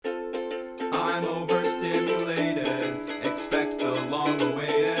I'm overstimulated. Expect the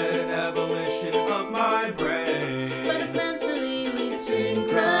long-awaited abolition of my brain. But if mentally we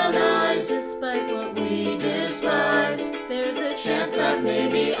synchronize, despite what we despise, there's a chance that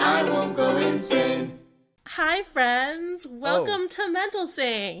maybe I won't go insane. Hi friends, welcome to Mental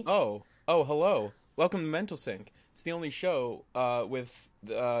Sync. Oh, hello. Welcome to Mental Sync. It's the only show with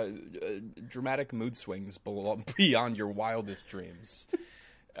dramatic mood swings beyond your wildest dreams.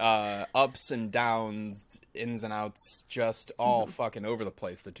 Ups and downs, ins and outs, just all fucking over the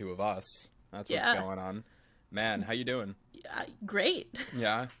place, the two of us. That's what's going on. Man, how you doing? Great.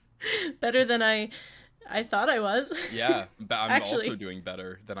 Yeah? Better than I thought I was. Yeah, but I'm Actually, also doing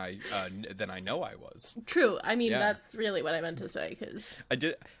better than I know I was. True. I mean, that's really what I meant to say, because I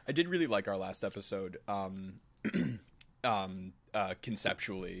did really like our last episode,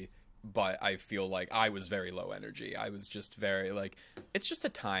 conceptually, but I feel like I was very low energy. I was just very like, it's just a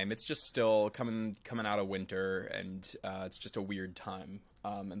time. It's just still coming out of winter, and it's just a weird time.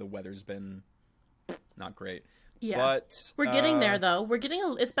 And the weather's been not great. Yeah, but we're getting there though.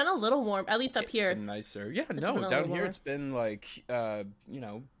 It's been a little warm, at least up here. It's been nicer. Yeah, no, down here it's been like,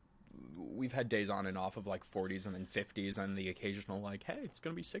 we've had days on and off of like 40s and then 50s and the occasional like, hey, it's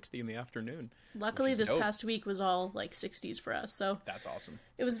going to be 60 in the afternoon. Luckily this past week was all like 60s for us, so that's awesome.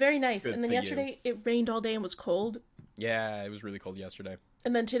 It was very nice. Good and then yesterday it rained all day and was cold. Yeah, it was really cold yesterday.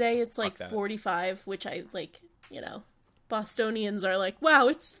 And then today it's like 45, which I like, Bostonians are like, wow,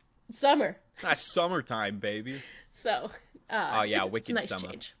 it's summer. That's summertime, baby. So, wicked it's nice summer.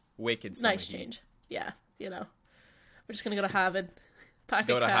 Change. Wicked summer. Nice change. Yeah, we're just gonna go to Harvard.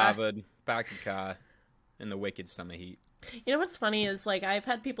 Go to Harvard, pack a car, in the wicked summer heat. You know what's funny is, like, I've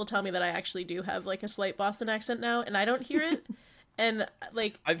had people tell me that I actually do have, like, a slight Boston accent now, and I don't hear it, and,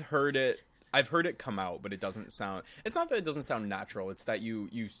 like... I've heard it come out, but it doesn't sound... It's not that it doesn't sound natural, it's that you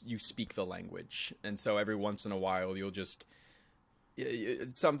speak the language, and so every once in a while you'll just...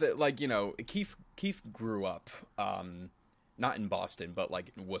 Something, like, Keith grew up, not in Boston, but,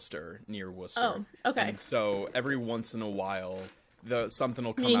 like, in Worcester, near Worcester. Oh, okay. And so every once in a while... something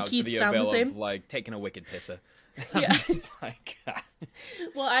will come out Keith to the sound avail the same? of like taking a wicked pisser. Yeah. I'm just like,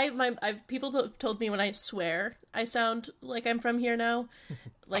 well, people told me when I swear I sound like I'm from here now.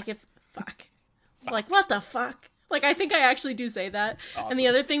 Like fuck. Like what the fuck? Like I think I actually do say that. Awesome. And the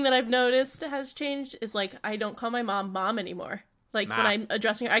other thing that I've noticed has changed is like I don't call my mom anymore. Like Ma. When I'm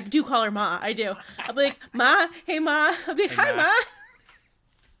addressing her, I do call her Ma. I do. I'll be like, Ma, hey Ma. I'll be like, hi Ma.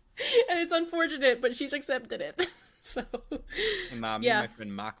 And it's unfortunate, but she's accepted it. So, and my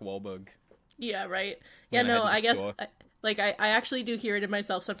friend Mark Wahlberg. Yeah, right. Yeah, no, I guess, I actually do hear it in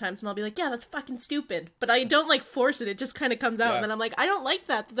myself sometimes, and I'll be like, yeah, that's fucking stupid. But I don't, like, force it. It just kind of comes out, and then I'm like, I don't like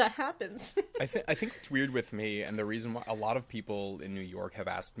that happens. I think it's weird with me, and the reason why a lot of people in New York have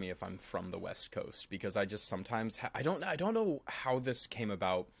asked me if I'm from the West Coast, because I just sometimes, I don't know how this came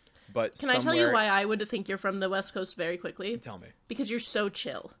about, but Can I tell you why I would think you're from the West Coast very quickly? Tell me. Because you're so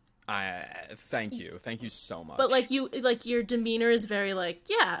chill. Thank you so much. But your demeanor is very like,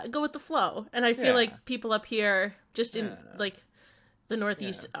 yeah, go with the flow. And I feel like people up here, just in like the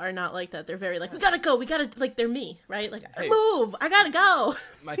Northeast, are not like that. They're very like, we gotta go, like they're me, right? Like, hey, move, I gotta go.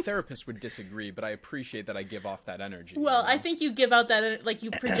 My therapist would disagree, but I appreciate that I give off that energy. Well, I think you give out that, like,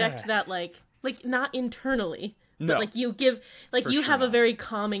 you project that, like not internally. No. But, like, you give, like, you have not. A very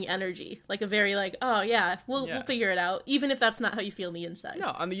calming energy. Like, a very, like, oh, yeah, we'll figure it out. Even if that's not how you feel on the inside.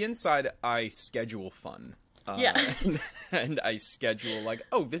 No, on the inside, I schedule fun. Yeah. And I schedule, like,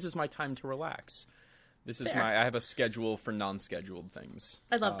 oh, this is my time to relax. This is I have a schedule for non-scheduled things.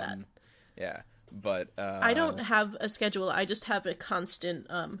 I love that. Yeah. But, I don't have a schedule. I just have a constant,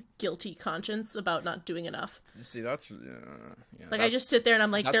 guilty conscience about not doing enough. See, that's, I just sit there and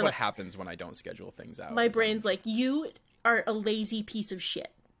I'm like, that's what happens when I don't schedule things out. My brain's like, you are a lazy piece of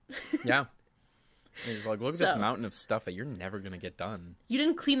shit. Yeah. And it's like, look at this mountain of stuff that you're never going to get done. You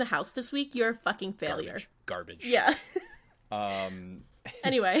didn't clean the house this week? You're a fucking failure. Garbage. Yeah.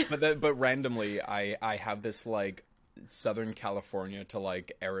 Anyway. But randomly, I have this, like, Southern California to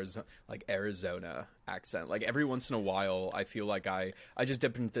like Arizona accent. Like every once in a while I feel like I just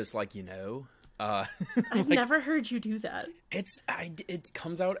dip into this, like, I've never heard you do that. It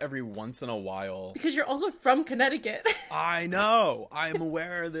comes out every once in a while. Because you're also from Connecticut. I know. I'm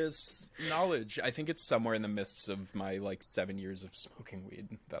aware of this knowledge. I think it's somewhere in the midst of my like 7 years of smoking weed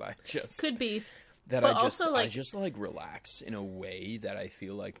that I just could be. That but I just like relax in a way that I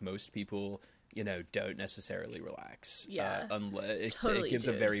feel like most people don't necessarily relax. Yeah. Unless totally, it gives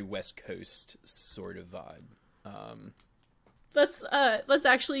dude. a very West Coast sort of vibe. let's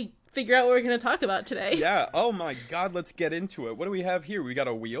actually figure out what we're going to talk about today. Yeah. Oh my God. Let's get into it. What do we have here? We got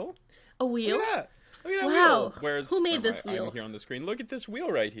a wheel. A wheel? Look at that Wow. wheel. Who made this wheel? I'm here on the screen. Look at this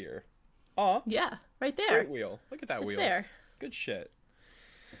wheel right here. Aw. Yeah, right there. Great wheel. Look at that It's wheel. there. Good shit.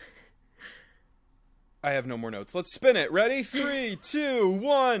 I have no more notes. Let's spin it. Ready? 3, 2,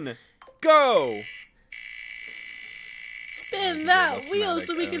 1, go! Spin that wheel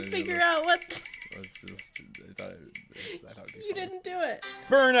so we can figure out what... Let's just, I thought it'd be You funny. didn't do it.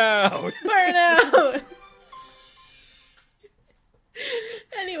 Burnout! Burnout!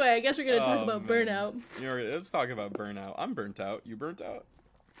 Anyway, I guess we're going to talk about man. burnout. Let's talk about burnout. I'm burnt out. You burnt out?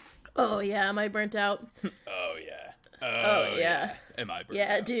 Oh, yeah, am I burnt out? Oh, yeah. Oh, yeah. Am I burnt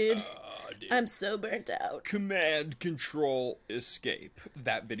Yeah, out? dude. Oh, dude. I'm so burnt out. Command, Control, Escape.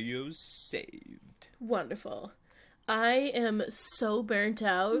 That video's saved. Wonderful. I am so burnt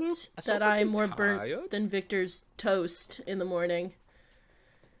out I'm so that I'm fucking more tired. burnt than Victor's toast in the morning.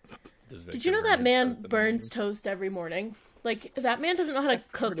 Does Did Victor you know burn that his man toast in the burns morning? toast every morning? Like, that man doesn't know how to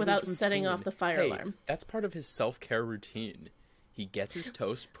Part cook of his without setting routine. off the fire Hey, alarm. That's part of his self-care routine. He gets his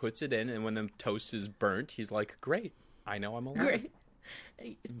toast, puts it in, and when the toast is burnt, he's like, great, I know I'm alive.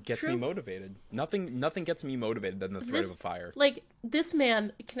 Great. Gets True. me motivated. Nothing gets me motivated than the threat of a fire. Like, this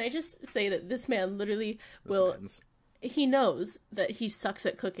man, can I just say that this man literally This will... man's- He knows that he sucks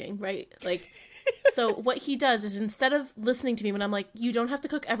at cooking, right? Like, so what he does is instead of listening to me when I'm like, you don't have to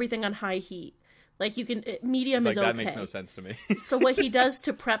cook everything on high heat. Like, you can, medium He's is like, okay. that makes no sense to me. So what he does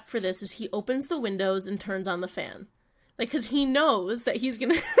to prep for this is he opens the windows and turns on the fan. Like, because he knows that he's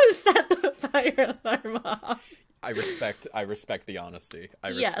going to set the fire alarm off. I respect the honesty.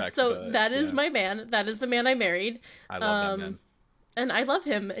 Yeah, so that is my man. That is the man I married. I love that man. And I love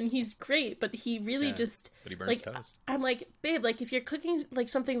him, and he's great, but he really Yeah, just... but he burns like, toast. I'm like, babe, like, if you're cooking, like,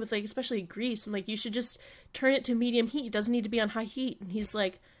 something with, like, especially grease, I'm like, you should just turn it to medium heat. It doesn't need to be on high heat. And he's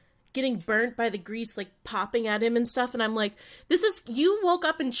like, getting burnt by the grease, like, popping at him and stuff, and I'm like, you woke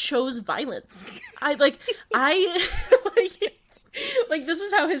up and chose violence. Like, like, this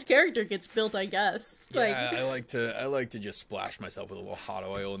is how his character gets built, I guess. Like, Yeah, I like to just splash myself with a little hot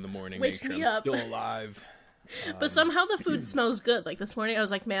oil in the morning, make Wakes sure me I'm up. still alive. but somehow the food smells good. Like, this morning I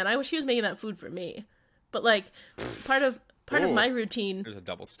was like, man, I wish he was making that food for me. But, like, part of Ooh. my routine... There's a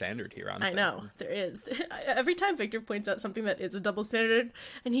double standard here. I know, there is. Every time Victor points out something that is a double standard,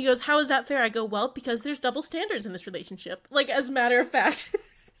 and he goes, how is that fair? I go, well, because there's double standards in this relationship. Like, as a matter of fact.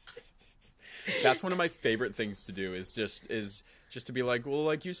 That's one of my favorite things to do is just to be like, well,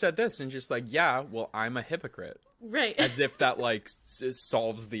 like you said this, and just like, yeah, well, I'm a hypocrite. Right. As if that, like,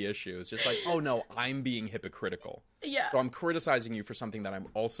 solves the issue. It's just like, oh, no, I'm being hypocritical. Yeah. So I'm criticizing you for something that I'm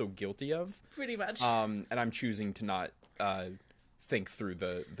also guilty of. Pretty much. And I'm choosing to not think through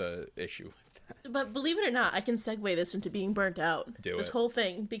the issue. But believe it or not, I can segue this into being burnt out. Do this it. whole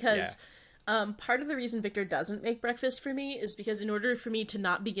thing. Because Yeah. part of the reason Victor doesn't make breakfast for me is because in order for me to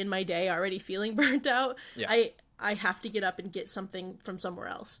not begin my day already feeling burnt out, Yeah. I have to get up and get something from somewhere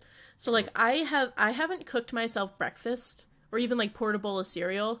else. So, like, I haven't cooked myself breakfast or even, like, poured a bowl of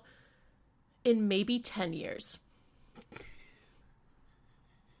cereal in maybe 10 years.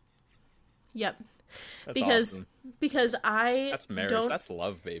 Yep. That's because awesome. because I That's marriage. don't... That's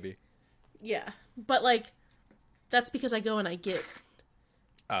love, baby. Yeah. But, like, that's because I go and I get...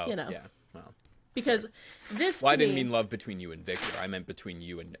 Oh, You know. yeah. Well, Because this well I to didn't me- mean love between you and Victor. I meant between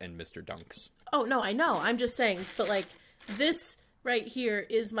you and Mr. Dunks. Oh, no, I know. I'm just saying. But, like, this right here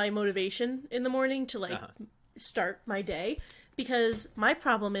is my motivation in the morning to, like, start my day. Because my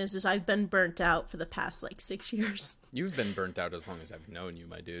problem is I've been burnt out for the past, like, 6 years. You've been burnt out as long as I've known you,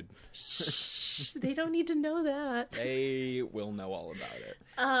 my dude. Shh, they don't need to know that. They will know all about it.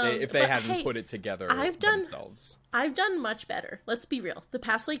 If they but hadn't hey, put it together done- themselves. I've done much better. Let's be real. The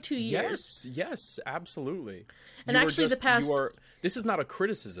past, like, 2 years. Yes, absolutely. And You are actually the past- this is not a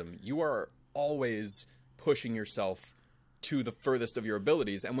criticism. You are always pushing yourself to the furthest of your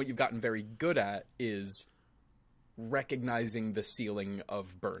abilities, and what you've gotten very good at is recognizing the ceiling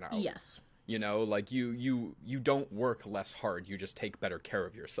of burnout. Yes. You know, like you don't work less hard, you just take better care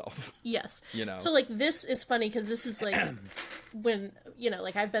of yourself. Yes. You know. So, like, this is funny because this is, like, when, you know,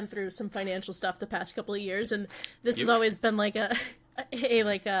 like, I've been through some financial stuff the past couple of years, and this has always been, like, a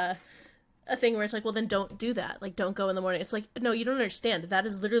thing where it's like, well, then don't do that. Like, don't go in the morning. It's like, no, you don't understand. That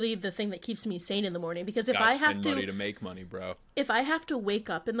is literally the thing that keeps me sane in the morning. Because if Gotta I have spend money to make money, bro. if I have to wake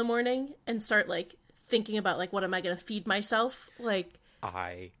up in the morning and start, like, thinking about, like, what am I going to feed myself, like,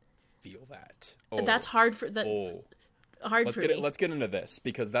 I feel that. Oh, that's hard for hard let's for get me. let's get into this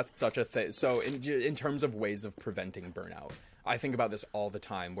because that's such a thing. So in terms of ways of preventing burnout, I think about this all the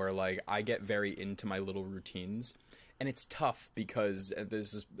time where, like, I get very into my little routines and it's tough because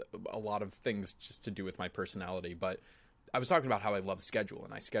there's just a lot of things just to do with my personality, but I was talking about how I love schedule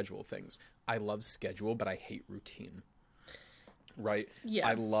and I schedule things. I love schedule, but I hate routine. Right? Yeah.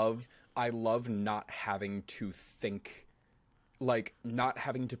 I love not having to think, like not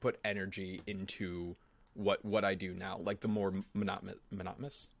having to put energy into what I do now. Like the more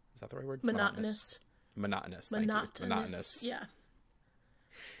monotonous. Is that the right word? Monotonous. Thank you. Monotonous. Yeah.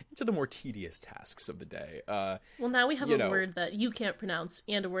 Into the more tedious tasks of the day. Well, now we have a word that you can't pronounce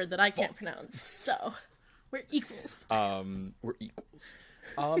and a word that I can't pronounce. So we're equals. We're equals.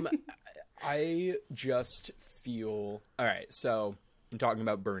 I just feel... All right, so I'm talking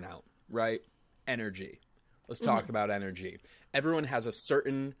about burnout, right? Energy. Let's talk about energy. Everyone has a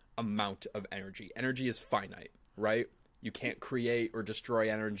certain amount of energy. Energy is finite, right? You can't create or destroy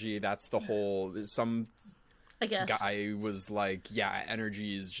energy. That's the whole... Some I guess. guy was like, yeah,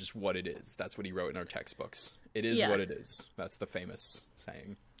 energy is just what it is. That's what he wrote in our textbooks. It is what it is. That's the famous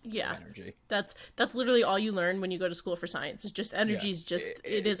saying. Yeah, energy. That's literally all you learn when you go to school for science. It's just energy is just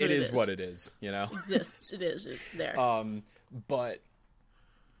it is what it is. It is what it is. You know, it exists. It is. It's there. But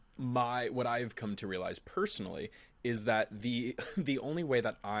what I've come to realize personally is that the only way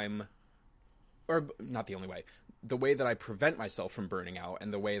that or not the only way, the way that I prevent myself from burning out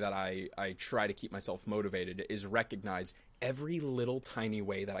and the way that I try to keep myself motivated is recognize every little tiny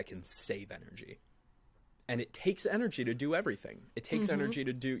way that I can save energy. And it takes energy to do everything. It takes energy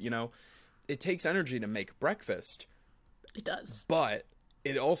to do, it takes energy to make breakfast. It does. But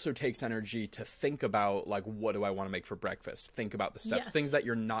it also takes energy to think about, like, what do I want to make for breakfast? Think about the steps. Things that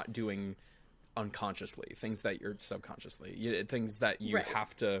you're not doing unconsciously. Things that you're subconsciously. Things that you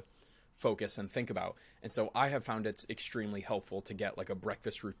have to focus and think about. And so I have found it's extremely helpful to get, like, a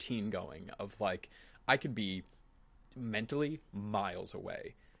breakfast routine going of, like, I could be mentally miles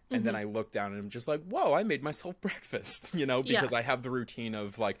away. And then I look down and I'm just like, whoa, I made myself breakfast, because I have the routine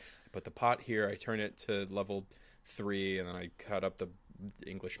of, like, I put the pot here, I turn it to level 3, and then I cut up the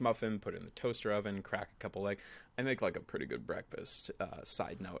English muffin, put it in the toaster oven, crack a couple eggs. I make, like, a pretty good breakfast.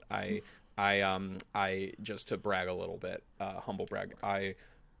 Side note, I just to brag a little bit, humble brag, I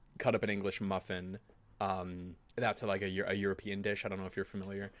cut up an English muffin. That's like a European dish. I don't know if you're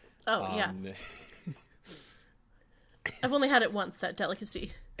familiar. Oh, yeah. I've only had it once, that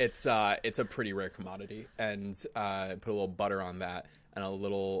delicacy. It's a pretty rare commodity, and put a little butter on that, and a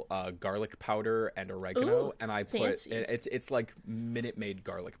little garlic powder and oregano. Ooh, and I put it's like Minute Maid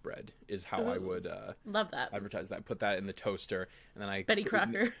garlic bread is how I would love that. advertise that. Put that in the toaster, and then Betty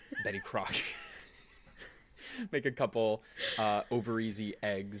Crocker. Make a couple over easy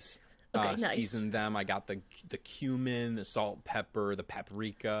eggs. Nice. Season them. I got the cumin, the salt, pepper, the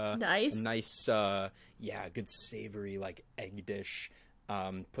paprika. Nice. A nice, good savory, like, egg dish.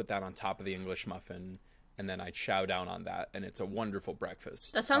 Put that on top of the English muffin, and then I chow down on that, and it's a wonderful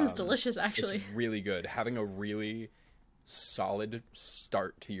breakfast. That sounds delicious, actually. It's really good. Having a really solid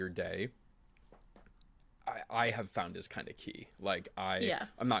start to your day, I have found is kind of key. Like, I'm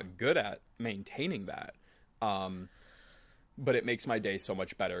not good at maintaining that. But it makes my day so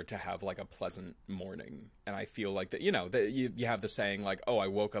much better to have, like, a pleasant morning. And I feel like that, that you have the saying, like, oh, I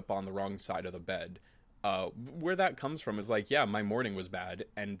woke up on the wrong side of the bed. Where that comes from is, like, yeah, my morning was bad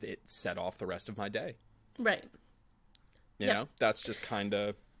and it set off the rest of my day. Right. You know, that's just kind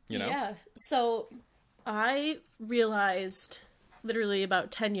of, Yeah. So I realized literally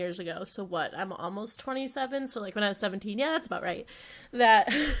about 10 years ago. So what? I'm almost 27. So, like, when I was 17, yeah, that's about right.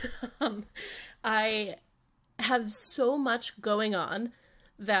 That I have so much going on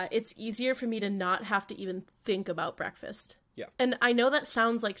that it's easier for me to not have to even think about breakfast. Yeah. And I know that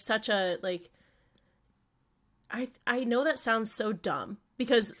sounds like such a, like, I know that sounds so dumb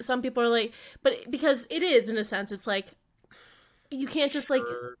because some people are like, but because it is, in a sense, it's like, you can't just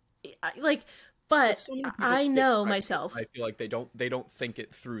but so I know myself. I feel like they don't think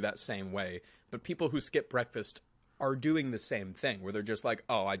it through that same way, but people who skip breakfast are doing the same thing where they're just like,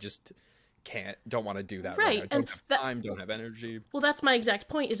 oh, I just don't want to do that right now. Don't have time, don't have energy. Well, that's my exact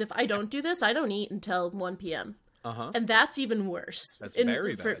point, is if I don't do this, I don't eat until 1 p.m. And that's even worse. That's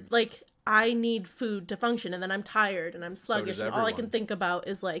very bad. Like, I need food to function, and then I'm tired and I'm sluggish, and all I can think about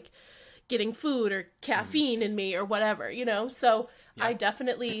is, like, getting food or caffeine in me or whatever, So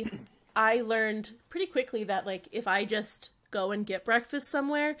I learned pretty quickly that, like, if I just go and get breakfast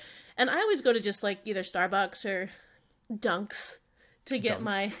somewhere, and I always go to just, like, either Starbucks or Dunks to get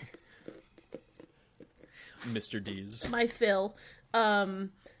my Mr. D's. My fill.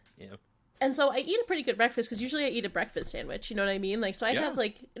 And so I eat a pretty good breakfast because usually I eat a breakfast sandwich. You know what I mean? Like, so I have,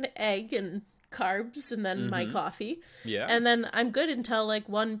 like, an egg and carbs and then my coffee. Yeah. And then I'm good until, like,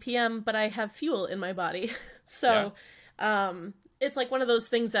 1 p.m., but I have fuel in my body. So, it's like one of those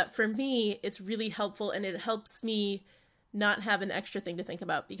things that for me, it's really helpful, and it helps me not have an extra thing to think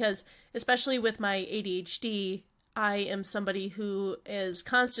about, because especially with my ADHD, I am somebody who is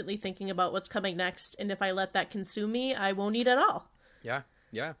constantly thinking about what's coming next. And if I let that consume me, I won't eat at all. Yeah.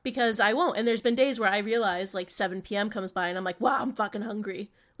 Yeah. Because I won't. And there's been days where I realize like 7 p.m. comes by and I'm like, wow, I'm fucking hungry.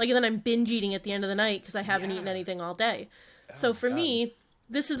 Like, and then I'm binge eating at the end of the night because I haven't eaten anything all day. So for me,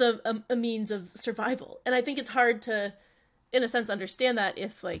 this is a means of survival. And I think it's hard to, in a sense, understand that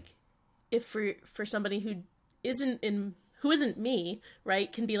if for somebody who isn't me,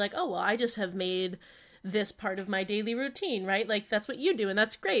 right, can be like, oh, well, I just have made this part of my daily routine, right? Like, that's what you do, and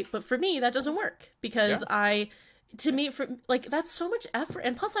that's great. But for me, that doesn't work, because that's so much effort.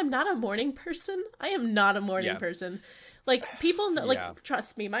 And plus, I'm not a morning person. I am not a morning person. Like, people know, like,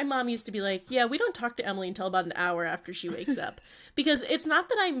 trust me, my mom used to be like, yeah, we don't talk to Emily until about an hour after she wakes up. Because it's not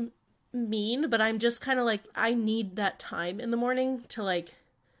that I'm mean, but I'm just kind of like, I need that time in the morning to, like,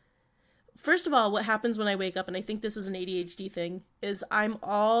 first of all, what happens when I wake up, and I think this is an ADHD thing, is I'm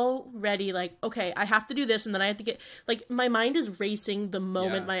already like, okay, I have to do this, and then I have to get, like, my mind is racing the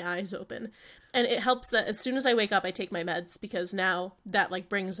moment my eyes open. And it helps that as soon as I wake up, I take my meds, because now that, like,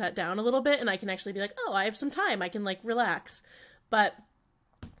 brings that down a little bit, and I can actually be like, oh, I have some time, I can, like, relax. But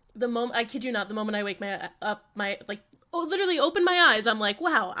the moment, I kid you not, the moment I wake literally open my eyes, I'm like,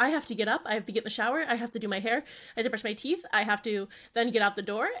 wow, I have to get up, I have to get in the shower, I have to do my hair, I have to brush my teeth, I have to then get out the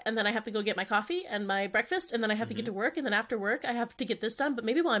door, and then I have to go get my coffee and my breakfast, and then I have to get to work, and then after work, I have to get this done, but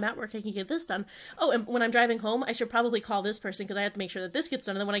maybe while I'm at work, I can get this done. Oh, and when I'm driving home, I should probably call this person, because I have to make sure that this gets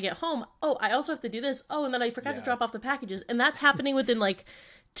done, and then when I get home, oh, I also have to do this, oh, and then I forgot to drop off the packages, and that's happening within, like,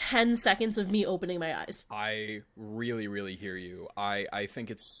 10 seconds of me opening my eyes. I really, really hear you. I think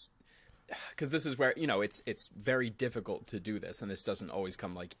it's... because this is where, you know, it's very difficult to do this, and this doesn't always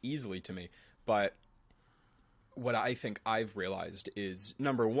come, like, easily to me, but what I think I've realized is,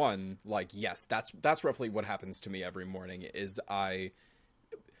 number one, like, yes, that's roughly what happens to me every morning, is on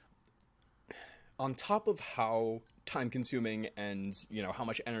top of how time-consuming and, you know, how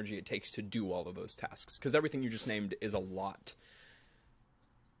much energy it takes to do all of those tasks, because everything you just named is a lot,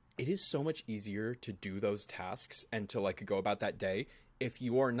 it is so much easier to do those tasks and to, like, go about that day if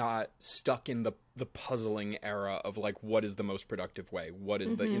you are not stuck in the puzzling era of, like, what is the most productive way? What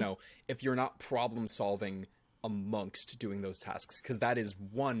is the, you know, if you're not problem solving amongst doing those tasks, because that is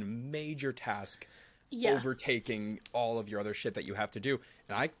one major task overtaking all of your other shit that you have to do.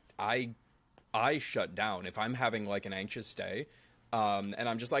 And I shut down if I'm having, like, an anxious day, and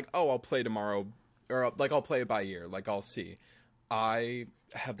I'm just like, oh, I'll play tomorrow, or, like, I'll play it by ear, like, I'll see. I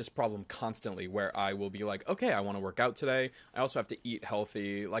have this problem constantly where I will be like, okay, I want to work out today. I also have to eat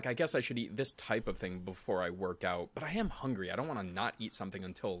healthy. Like, I guess I should eat this type of thing before I work out, but I am hungry. I don't want to not eat something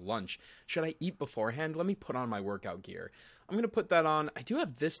until lunch. Should I eat beforehand? Let me put on my workout gear. I'm going to put that on. I do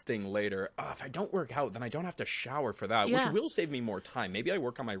have this thing later. If I don't work out, then I don't have to shower for that, which will save me more time. Maybe I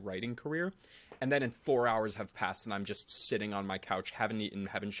work on my writing career, and then in 4 hours have passed and I'm just sitting on my couch, haven't eaten,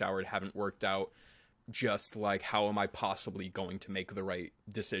 haven't showered, haven't worked out. Just like, how am I possibly going to make the right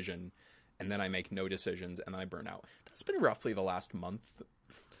decision? And then I make no decisions and I burn out. That's been roughly the last month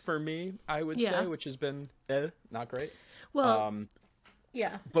for me, I would say, which has been not great. Well,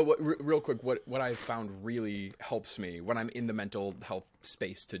 But real quick, what I've found really helps me when I'm in the mental health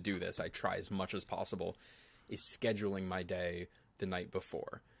space to do this, I try as much as possible, is scheduling my day the night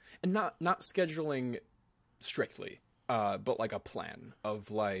before. And not scheduling strictly, but like a plan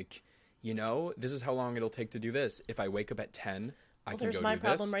of, like, you know, this is how long it'll take to do this. If I wake up at 10, I can go do this. There's my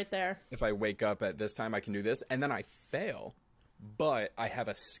problem right there. If I wake up at this time, I can do this. And then I fail. But I have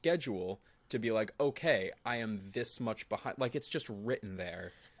a schedule to be like, okay, I am this much behind. Like, it's just written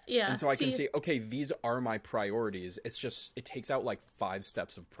there. Yeah. And so I can see, okay, these are my priorities. It's just, it takes out like 5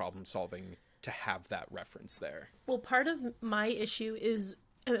 steps of problem solving to have that reference there. Well, part of my issue is,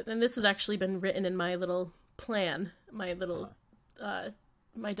 and this has actually been written in my little plan, my little,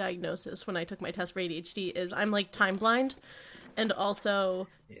 my diagnosis when I took my test for ADHD, is I'm like time blind, and also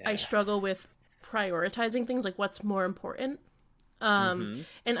I struggle with prioritizing things, like what's more important. And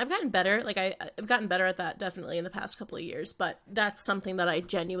I've gotten better, like I've gotten better at that definitely in the past couple of years, but that's something that I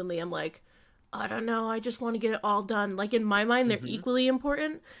genuinely am like, I don't know, I just want to get it all done. Like, in my mind, they're equally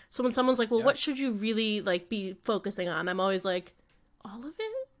important. So when someone's like, well, what should you really like be focusing on? I'm always like, all of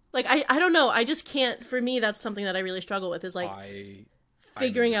it? Like, I don't know. I just can't, for me, that's something that I really struggle with, is like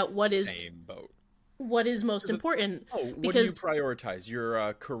figuring out what is most important. What do you prioritize?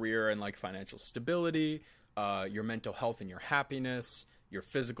 Your career and like financial stability, your mental health and your happiness, your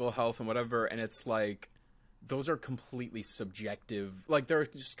physical health and whatever. And it's like, those are completely subjective. Like, there are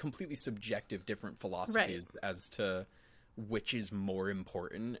just completely subjective different philosophies as to which is more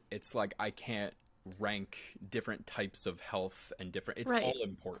important. It's like I can't rank different types of health and different. It's all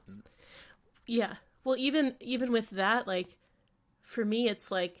important. Yeah. Well, even with that, like, for me,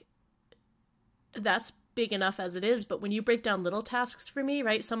 it's like that's big enough as it is. But when you break down little tasks for me,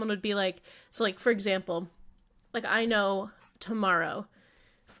 right? Someone would be like, so like, for example, like I know tomorrow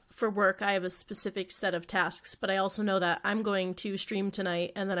for work, I have a specific set of tasks, but I also know that I'm going to stream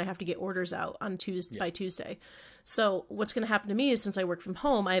tonight and then I have to get orders out on Tuesday by Tuesday. So what's going to happen to me is since I work from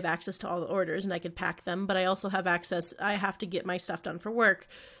home, I have access to all the orders and I could pack them, but I also have access. I have to get my stuff done for work.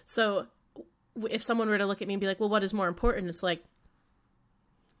 So if someone were to look at me and be like, well, what is more important? It's like,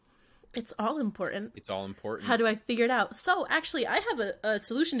 it's all important. It's all important. How do I figure it out? So actually, I have a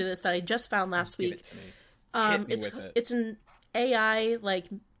solution to this that I just found last week. Give it to me. Hit me with it. It's an AI like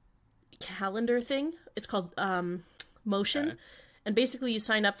calendar thing. It's called Motion. Okay. And basically you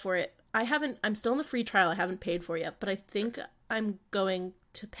sign up for it. I'm still in the free trial. I haven't paid for it yet, but I think I'm going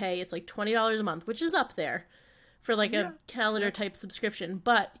to pay. It's like $20 a month, which is up there for like a calendar type subscription.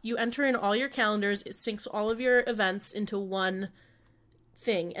 But you enter in all your calendars. It syncs all of your events into one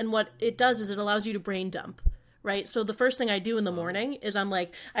thing. And what it does is it allows you to brain dump, right? So the first thing I do in the morning is I'm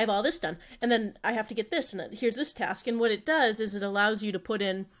like, I have all this done. And then I have to get this. And here's this task. And what it does is it allows you to put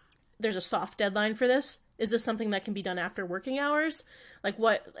in, there's a soft deadline for this. Is this something that can be done after working hours? Like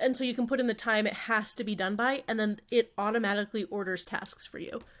what? And so you can put in the time it has to be done by, and then it automatically orders tasks for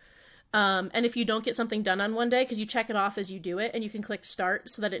you. And if you don't get something done on one day, because you check it off as you do it, and you can click start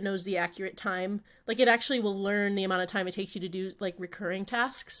so that it knows the accurate time. Like it actually will learn the amount of time it takes you to do like recurring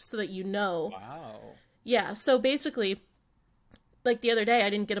tasks so that you know. Wow. Yeah. So basically, like the other day,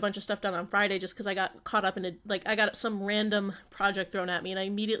 I didn't get a bunch of stuff done on Friday just because I got caught up in I got some random project thrown at me and I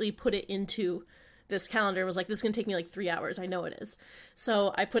immediately put it into this calendar and was like, this is going to take me like 3 hours. I know it is.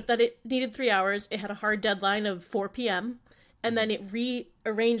 So I put that it needed 3 hours. It had a hard deadline of 4 p.m. And then it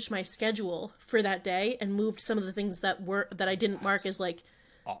rearranged my schedule for that day and moved some of the things that I didn't mark as like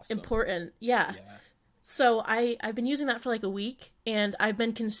important. Yeah. So I've been using that for like a week and I've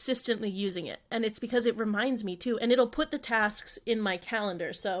been consistently using it. And it's because it reminds me too. And it'll put the tasks in my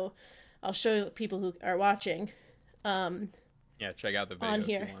calendar. So I'll show people who are watching. Yeah, check out the video on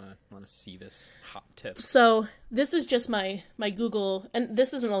here. If you want to see this hot tip. So this is just my Google, and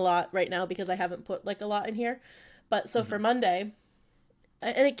this isn't a lot right now because I haven't put like a lot in here. But so for Monday,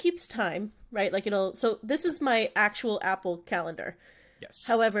 and it keeps time, right? Like so this is my actual Apple calendar. Yes.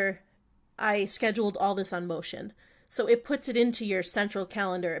 However, I scheduled all this on Motion. So it puts it into your central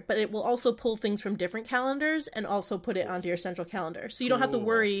calendar, but it will also pull things from different calendars and also put it onto your central calendar. So you don't have to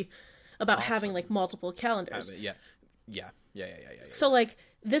worry about having like multiple calendars. Yeah. So like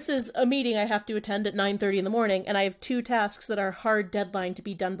this is a meeting I have to attend at 9:30 in the morning and I have 2 tasks that are hard deadline to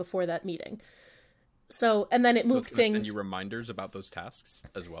be done before that meeting. So, and then it moved it's gonna things. Send you reminders about those tasks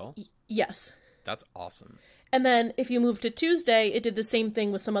as well? Yes. That's awesome. And then if you move to Tuesday, it did the same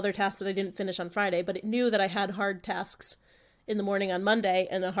thing with some other tasks that I didn't finish on Friday, but it knew that I had hard tasks in the morning on Monday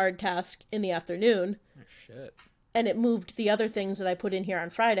and a hard task in the afternoon. Oh, shit. And it moved the other things that I put in here on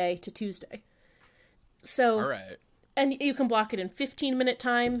Friday to Tuesday. So, all right. And you can block it in 15-minute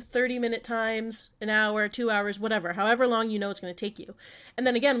time, 30-minute times, an hour, 2 hours, whatever, however long you know it's going to take you. And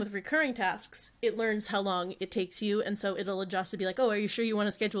then again, with recurring tasks, it learns how long it takes you, and so it'll adjust to be like, oh, are you sure you want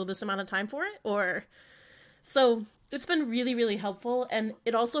to schedule this amount of time for it? Or so it's been really, really helpful, and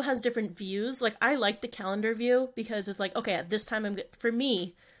it also has different views. Like, I like the calendar view because it's like, okay, at this time, for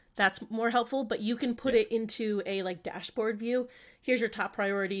me, that's more helpful, but you can put it into a, like, dashboard view. Here's your top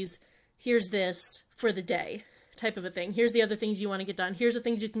priorities. Here's this for the day. Type of a thing. Here's the other things you want to get done. Here's the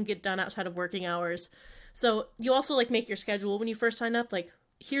things you can get done outside of working hours. So you also like make your schedule when you first sign up. Like,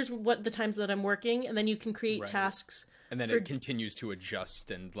 here's what the times that I'm working, and then you can create tasks. And then it continues to adjust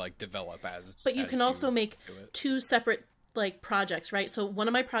and like develop as. But you can also make 2 separate like projects, right? So one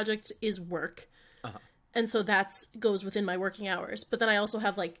of my projects is work. And so that's goes within my working hours. But then I also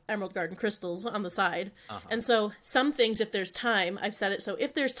have like Emerald Garden crystals on the side. And so some things, if there's time, I've set it so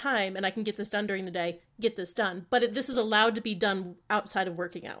if there's time and I can get this done during the day, get this done. But this is allowed to be done outside of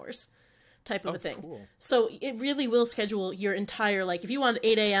working hours type of a thing. Cool. So it really will schedule your entire, like if you want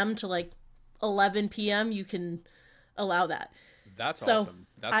 8 a.m. to like 11 p.m., you can allow that. That's awesome.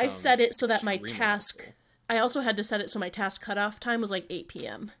 I set it so that my task... Helpful. I also had to set it so my task cutoff time was like 8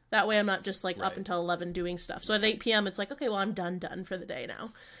 p.m. That way I'm not just like up until 11 doing stuff. So at 8 p.m. it's like, okay, well, I'm done for the day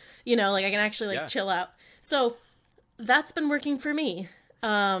now. You know, like I can actually like chill out. So that's been working for me.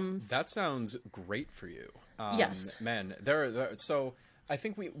 That sounds great for you. Yes. Man, I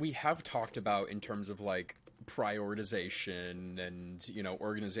think we have talked about in terms of like prioritization and, you know,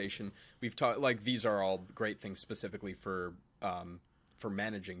 organization. We've talked like these are all great things specifically for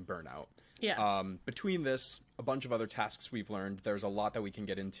managing burnout. Yeah. Between this, a bunch of other tasks we've learned, there's a lot that we can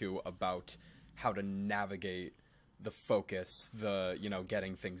get into about how to navigate the focus, the, you know,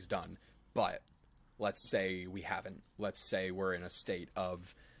 getting things done. But let's say we haven't. Let's say we're in a state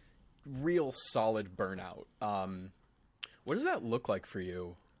of real solid burnout. What does that look like for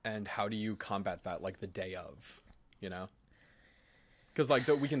you, and how do you combat that, like, the day of, you know? Because, like,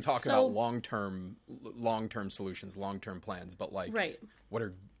 we can talk about long-term solutions, long-term plans, but, like, what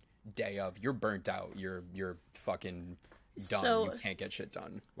are day of? You're burnt out. You're fucking done. So, you can't get shit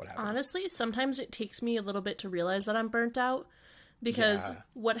done. What happens? Honestly, sometimes it takes me a little bit to realize that I'm burnt out. Because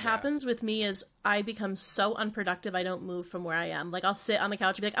what happens with me is I become so unproductive, I don't move from where I am. Like, I'll sit on the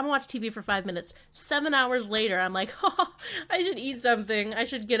couch and be like, I'm gonna watch TV for 5 minutes. 7 hours later, I'm like, oh, I should eat something. I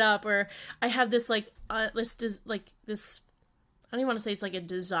should get up. Or I have this, like, I don't even want to say it's like a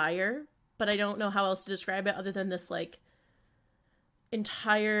desire, but I don't know how else to describe it other than this, like,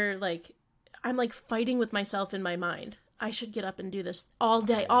 entire, like, I'm, like, fighting with myself in my mind. I should get up and do this all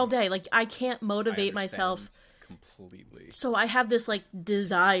day. Like, I can't motivate myself. Completely. So I have this, like,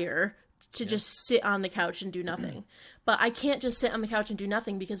 desire to just sit on the couch and do nothing. But I can't just sit on the couch and do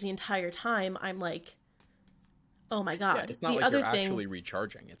nothing because the entire time I'm like, oh my God. Yeah, it's not like you're actually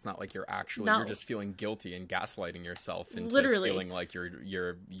recharging. It's not like you're just feeling guilty and gaslighting yourself into feeling like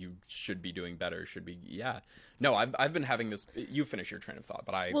you should be doing better, No, I've been having this. You finish your train of thought,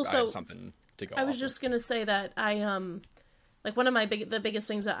 but I have something to go. I was just going to say that I like one of the biggest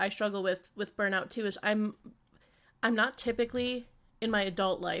things that I struggle with burnout too is I'm not typically in my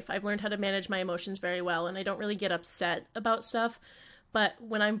adult life. I've learned how to manage my emotions very well, and I don't really get upset about stuff. But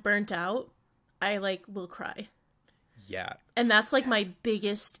when I'm burnt out, I, like, will cry. Yeah. And that's, like, my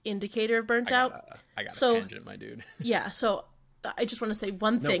biggest indicator of burnt out. I got a tangent, my dude. Yeah, so I just want to say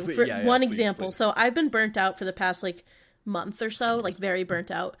one thing. Please, example. Please. So I've been burnt out for the past, like, month or so, like, very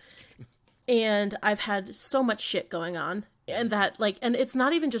burnt out. And I've had so much shit going on. And that, like, and it's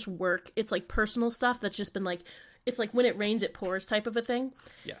not even just work. It's, like, personal stuff that's just been, like, it's like when it rains, it pours type of a thing.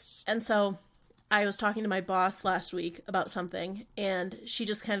 Yes. And so I was talking to my boss last week about something, and she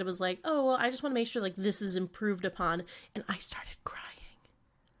just kind of was like, oh, well, I just want to make sure, like, this is improved upon. And I started crying.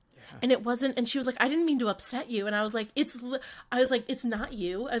 Yeah. And it wasn't, and she was like, I didn't mean to upset you. And I was like, it's not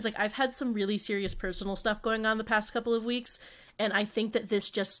you. I was like, I've had some really serious personal stuff going on the past couple of weeks. And I think that this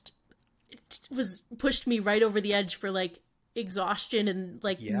just pushed me right over the edge for, like, exhaustion and,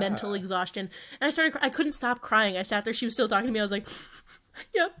 like, mental exhaustion. And I couldn't stop crying. I sat there, she was still talking to me. I was like,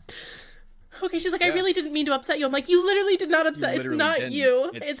 yep. Okay, she's like, I really didn't mean to upset you. I'm like, you literally did not upset. It's not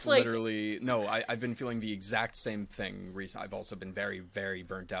you. It's like, literally, no, I've been feeling the exact same thing recently. I've also been very, very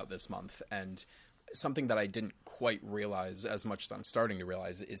burnt out this month. And something that I didn't quite realize as much as I'm starting to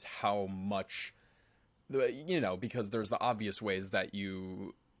realize is how much, you know, because there's the obvious ways that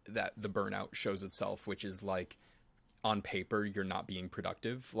the burnout shows itself, which is, like, on paper, you're not being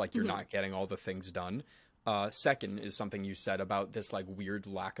productive, like, you're not getting all the things done. Second is something you said about this, like, weird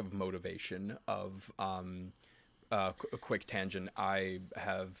lack of motivation of, a quick tangent. I've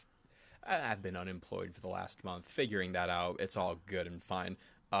been unemployed for the last month, figuring that out. It's all good and fine.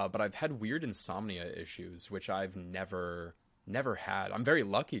 But I've had weird insomnia issues, which I've never had. I'm very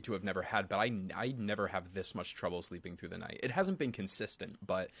lucky to have never had, but I never have this much trouble sleeping through the night. It hasn't been consistent,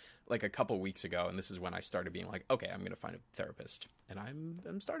 but, like, a couple weeks ago, and this is when I started being like, okay, I'm going to find a therapist, and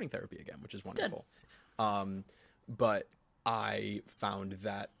I'm starting therapy again, which is wonderful. But I found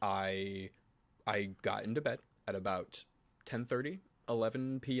that I got into bed at about 10:30,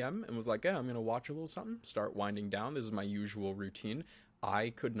 11 p.m. and was like, yeah, I'm going to watch a little something, start winding down. This is my usual routine.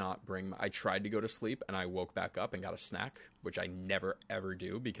 I could not I tried to go to sleep, and I woke back up and got a snack, which I never ever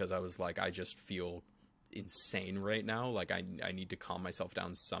do, because I was like, I just feel insane right now. Like, I need to calm myself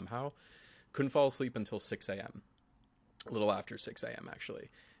down somehow. Couldn't fall asleep until 6 a.m. A little after 6 a.m. actually.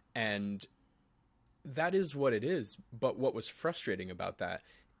 And that is what it is. But what was frustrating about that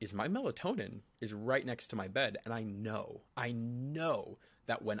is my melatonin is right next to my bed. And I know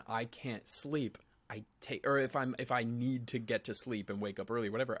that when I can't sleep, if I need to get to sleep and wake up early,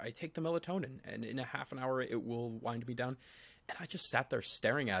 whatever, I take the melatonin, and in a half an hour it will wind me down. And I just sat there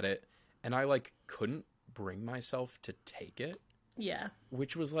staring at it, and I, like, couldn't bring myself to take it. Yeah.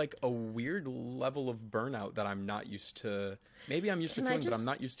 Which was, like, a weird level of burnout that I'm not used to. Maybe I'm used to feeling, but I'm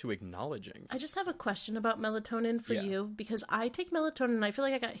not used to acknowledging. I just have a question about melatonin for you, because I take melatonin and I feel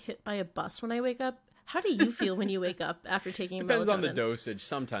like I got hit by a bus when I wake up. How do you feel when you wake up after taking Depends melatonin? on the dosage.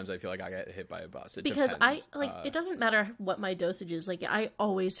 Sometimes I feel like I get hit by a bus. It Because depends. it doesn't matter what my dosage is. Like, I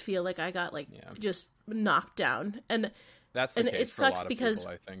always feel like I got, like, just knocked down. And that's the case it for a sucks lot of because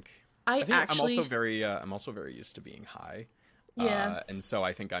people, I think. I think actually, I'm also very used to being high. Yeah. And so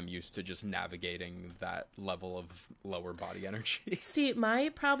I think I'm used to just navigating that level of lower body energy. See, my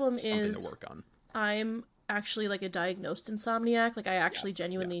problem Something is to work on. I'm actually like a diagnosed insomniac. Like, I actually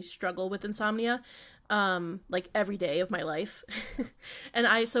genuinely struggle with insomnia, like every day of my life.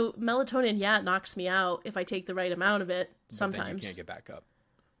 And so melatonin, it knocks me out if I take the right amount of it. Sometimes But then you can't get back up.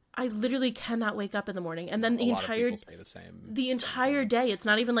 I literally cannot wake up in the morning, and then A lot of people say the entire day. It's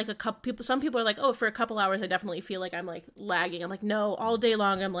not even like a couple people. Some people are like, "Oh, for a couple hours, I definitely feel like I'm like lagging." I'm like, "No, all day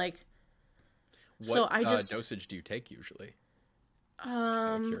long, I'm like." What dosage do you take usually?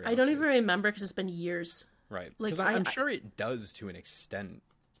 I don't even remember because it's been years. Right, Like, because I'm sure it does to an extent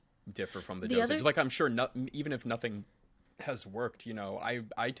differ from the dosage. Like, I'm sure even if nothing has worked,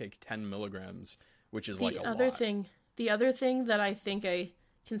 I take 10 milligrams, which is like a lot. The other thing that I think I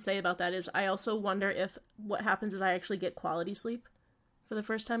can say about that is I also wonder if what happens is I actually get quality sleep for the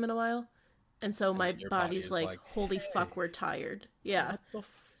first time in a while, and so my body's like, holy fuck, we're tired. Yeah. What the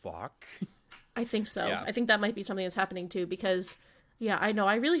fuck? I think so. Yeah. I think that might be something that's happening too, because I know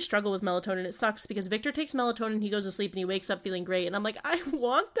I really struggle with melatonin. It sucks because Victor takes melatonin, he goes to sleep, and he wakes up feeling great, and I'm like, I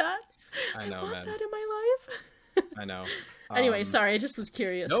want that. I know, man. That in my life. I know. Anyway, sorry, I just was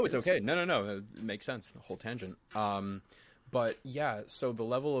curious. No, it's okay. No. It makes sense. The whole tangent. But yeah, so the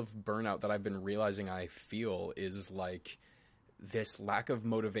level of burnout that I've been realizing I feel is like this lack of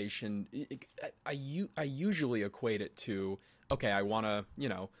motivation. I usually equate it to, okay, I want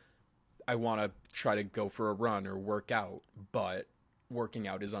to try to go for a run or work out, but working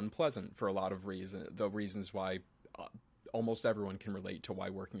out is unpleasant for a lot of reasons. The reasons why almost everyone can relate to why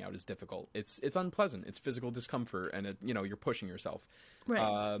working out is difficult. It's unpleasant. It's physical discomfort, and you're pushing yourself.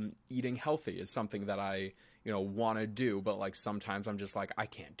 Right. Eating healthy is something that I want to do, but like sometimes I'm just like, I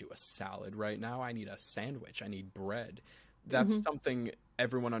can't do a salad right now. I need a sandwich. I need bread. That's something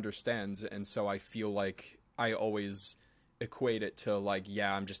everyone understands, and so I feel like I always equate it to like,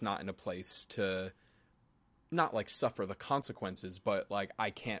 yeah, I'm just not in a place to not like suffer the consequences, but like I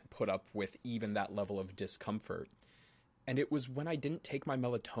can't put up with even that level of discomfort. And it was when I didn't take my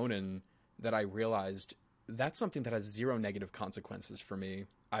melatonin that I realized that's something that has zero negative consequences for me.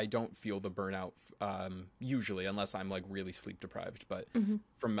 I don't feel the burnout usually, unless I'm like really sleep deprived. But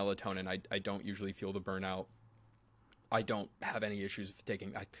from melatonin, I don't usually feel the burnout. I don't have any issues with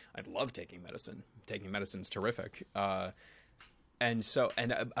taking. I love taking medicine. Taking medicine's terrific. And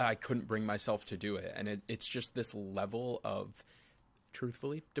I couldn't bring myself to do it. And it's just this level of,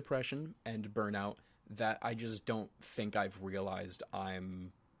 truthfully, depression and burnout that I just don't think I've realized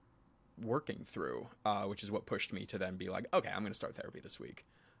I'm working through, which is what pushed me to then be like, okay, I'm going to start therapy this week.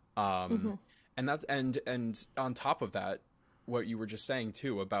 And that's, and on top of that, what you were just saying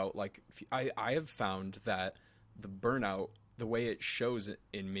too about like, I have found that the burnout, the way it shows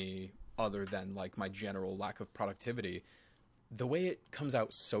in me, other than like my general lack of productivity, the way it comes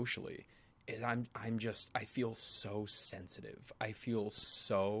out socially is I feel so sensitive. I feel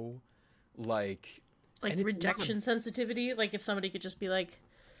so like rejection sensitivity. Like if somebody could just be like,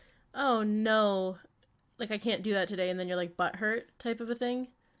 oh no, like I can't do that today, and then you're like butthurt type of a thing.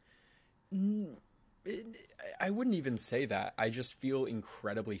 I wouldn't even say that. I just feel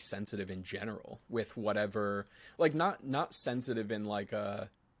incredibly sensitive in general with whatever, like not sensitive in like a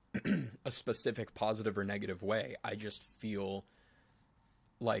specific positive or negative way. I just feel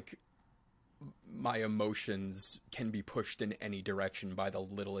like my emotions can be pushed in any direction by the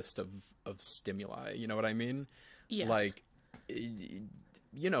littlest of stimuli. You know what I mean? Yes. Like,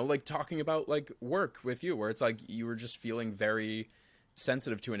 like talking about like work with you, where it's like you were just feeling very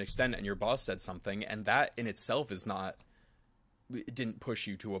sensitive to an extent, and your boss said something, and that in itself it didn't push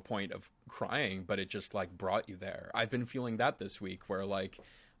you to a point of crying, but it just like brought you there. I've been feeling that this week, where like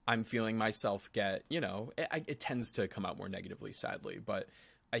I'm feeling myself get, it tends to come out more negatively, sadly, but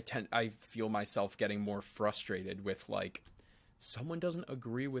I feel myself getting more frustrated with like someone doesn't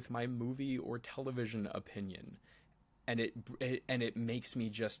agree with my movie or television opinion, and it makes me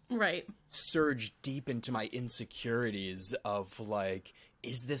just surge deep into my insecurities of like,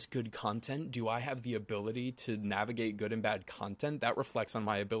 is this good content? Do I have the ability to navigate good and bad content? That reflects on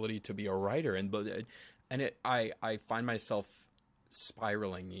my ability to be a writer, I find myself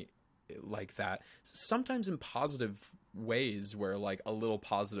spiraling like that, sometimes in positive ways, where like a little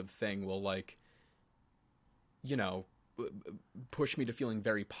positive thing will like, push me to feeling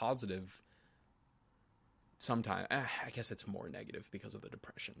very positive sometimes, I guess it's more negative because of the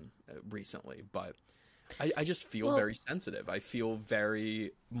depression recently, but I just feel very sensitive. I feel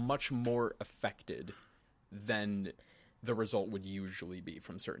very much more affected than the result would usually be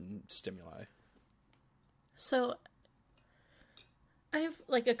from certain stimuli. So I have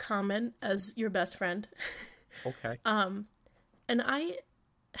like a comment as your best friend. Okay. And I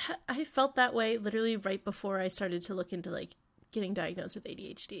felt that way literally right before I started to look into like getting diagnosed with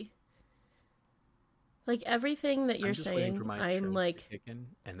ADHD. Like everything that you're saying, I'm like, to kick in,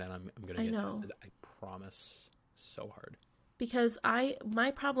 and then I'm gonna get tested. I promise, so hard. Because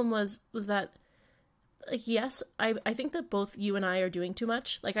my problem was that, like, yes, I think that both you and I are doing too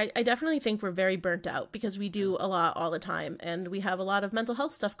much. Like, I definitely think we're very burnt out because we do a lot all the time, and we have a lot of mental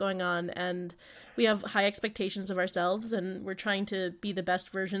health stuff going on, and we have high expectations of ourselves, and we're trying to be the best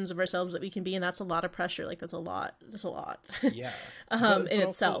versions of ourselves that we can be, and that's a lot of pressure. Like, that's a lot. Yeah. In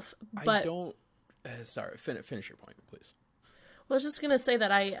itself. But I don't. Sorry, finish your point, please. Well, I was just gonna say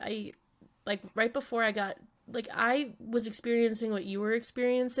that I like right before I got like I was experiencing what you were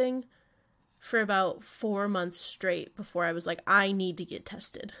experiencing for about 4 months straight before I was like, I need to get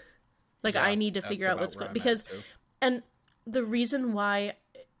tested. Like, I need to figure out what's going on. Because, and the reason why,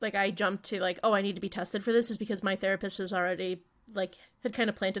 like, I jumped to, like, oh, I need to be tested for this is because my therapist has already, like, had kind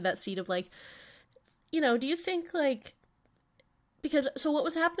of planted that seed of, like, you know, do you think, like, because, so what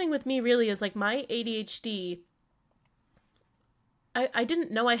was happening with me really is, like, my ADHD, I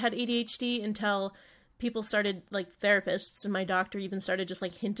didn't know I had ADHD until people started, like, therapists and my doctor even started just,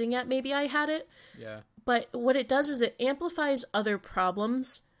 like, hinting at maybe I had it. Yeah. But what it does is it amplifies other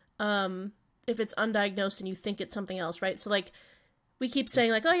problems if it's undiagnosed and you think it's something else, right? So, like, we keep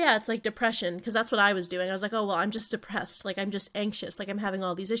saying, like, oh, yeah, it's, like, depression, because that's what I was doing. I was like, oh, well, I'm just depressed. Like, I'm just anxious. Like, I'm having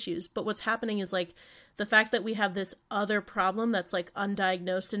all these issues. But what's happening is, like, the fact that we have this other problem that's, like,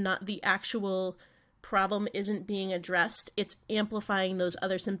 undiagnosed and not the actual problem isn't being addressed, it's amplifying those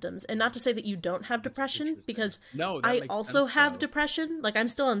other symptoms. And not to say that you don't have depression, because I also have depression. Like, I'm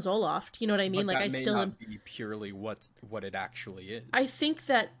still on Zoloft, you know what I mean? But like, I still not be purely what it actually is. I think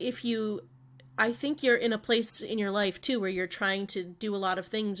that I think you're in a place in your life too where you're trying to do a lot of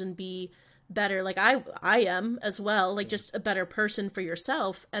things and be better. Like I am as well, like just a better person for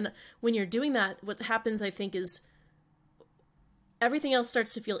yourself. And when you're doing that, what happens, I think, is everything else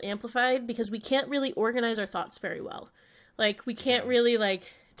starts to feel amplified because we can't really organize our thoughts very well. Like, we can't really,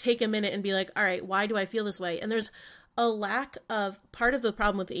 like, take a minute and be like, all right, why do I feel this way? And there's a lack of, part of the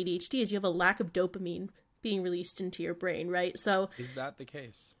problem with ADHD is you have a lack of dopamine being released into your brain, right? So is that the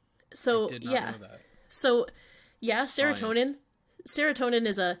case? So I did not know that. So yeah, serotonin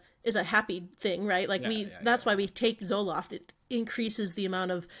is a happy thing, right? Like that's why we take Zoloft. It increases the amount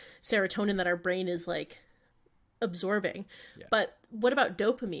of serotonin that our brain is, like, absorbing. Yeah. But what about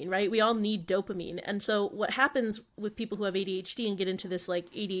dopamine, right? We all need dopamine. And so what happens with people who have ADHD and get into this,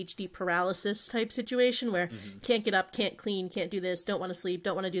 like, ADHD paralysis type situation where can't get up, can't clean, can't do this, don't want to sleep,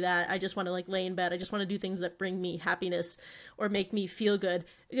 don't want to do that, I just want to, like, lay in bed, I just want to do things that bring me happiness or make me feel good.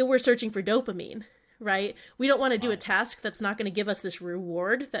 We're searching for dopamine, right? We don't want to do a task that's not going to give us this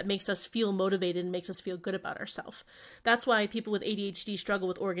reward that makes us feel motivated and makes us feel good about ourselves. That's why people with ADHD struggle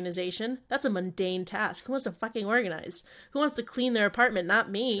with organization. That's a mundane task. Who wants to fucking organize? Who wants to clean their apartment?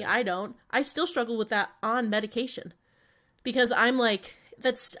 Not me. I don't. I still struggle with that on medication because I'm like,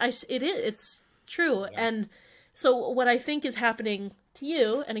 it's true. Yeah. And so what I think is happening to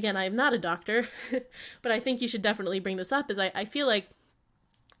you, and again, I am not a doctor, but I think you should definitely bring this up, is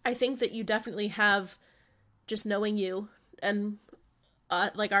I think that you definitely have, just knowing you and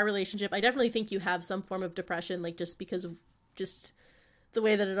like our relationship, I definitely think you have some form of depression, like, just because of just the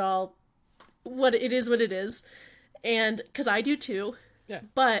way that it all, what it is. And because I do too. Yeah.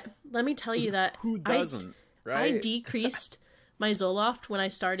 But let me tell you that who doesn't, right? I decreased my Zoloft when I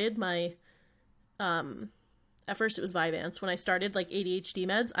started my, at first it was Vyvanse. When I started, like, ADHD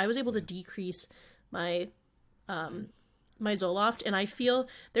meds, I was able to decrease my, my Zoloft, and I feel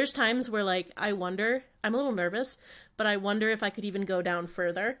there's times where, like, I wonder, I'm a little nervous, but I wonder if I could even go down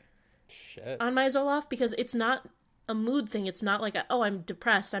further on my Zoloft, because it's not a mood thing. It's not like, oh, I'm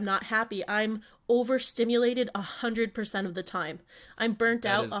depressed, I'm not happy. I'm overstimulated 100% of the time. I'm burnt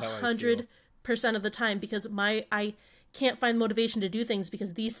out 100% of the time because I can't find motivation to do things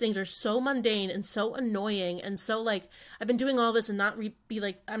because these things are so mundane and so annoying and so, like, I've been doing all this and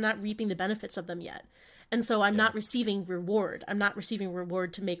I'm not reaping the benefits of them yet. And so I'm not receiving reward. I'm not receiving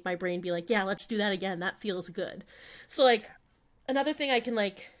reward to make my brain be like, yeah, let's do that again. That feels good. So, like, another thing I can,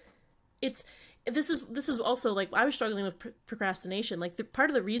 like, this is also, like, I was struggling with procrastination. Like, part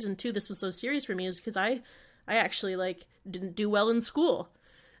of the reason too this was so serious for me is because I actually, like, didn't do well in school.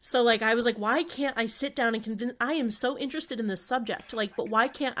 So, like, I was like, why can't I sit down and convince... I am so interested in this subject. Like, but why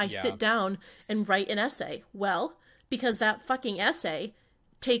can't I sit down and write an essay? Well, because that fucking essay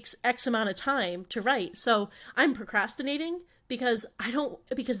takes X amount of time to write. So I'm procrastinating because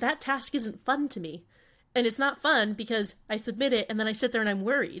because that task isn't fun to me. And it's not fun because I submit it and then I sit there and I'm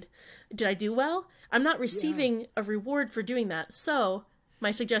worried. Did I do well? I'm not receiving a reward for doing that. So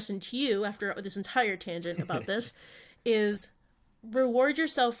my suggestion to you, after this entire tangent about this, is reward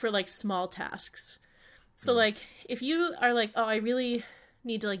yourself for, like, small tasks. So, like, if you are like, oh, I really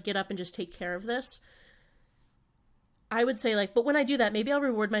need to, like, get up and just take care of this, I would say, like, but when I do that, maybe I'll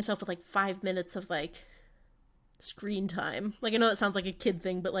reward myself with, like, 5 minutes of, like, screen time. Like, I know that sounds like a kid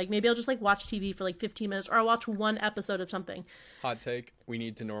thing, but, like, maybe I'll just, like, watch TV for, like, 15 minutes, or I'll watch one episode of something. Hot take, we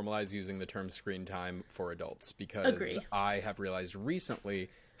need to normalize using the term screen time for adults, because I have realized recently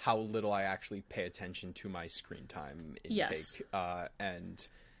how little I actually pay attention to my screen time intake. Yes. And,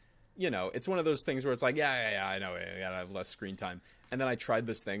 you know, it's one of those things where it's like, yeah, I know, I gotta have less screen time. And then I tried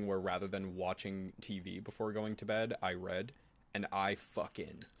this thing where rather than watching TV before going to bed, I read, and I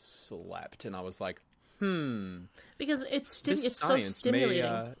fucking slept. And I was like, because it's so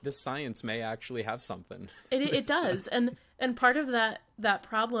stimulating. This science may actually have something. It does. And part of that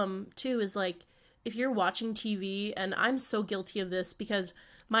problem, too, is, like, if you're watching TV, and I'm so guilty of this because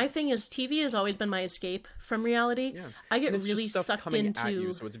my thing is TV has always been my escape from reality. Yeah. I get really sucked into... at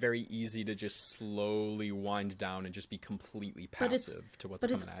you, so it's very easy to just slowly wind down and just be completely passive to what's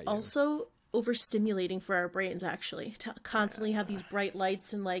coming at you. But it's also overstimulating for our brains, actually, to constantly have these bright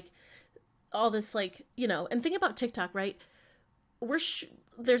lights and, like, all this, like, you know... And think about TikTok, right?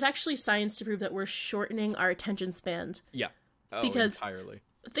 There's actually science to prove that we're shortening our attention spans. Yeah. Oh, because entirely.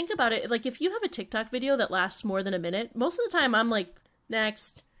 Think about it. Like, if you have a TikTok video that lasts more than a minute, most of the time I'm like...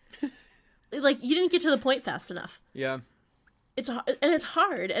 Next. Like, you didn't get to the point fast enough. Yeah. It's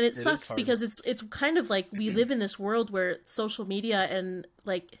hard, and it sucks because it's kind of like we live in this world where social media and,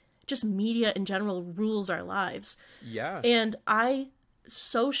 like, just media in general rules our lives. Yeah. And I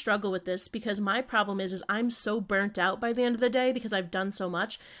so struggle with this because my problem is I'm so burnt out by the end of the day because I've done so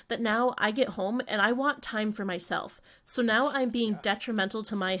much that now I get home and I want time for myself. So now I'm being detrimental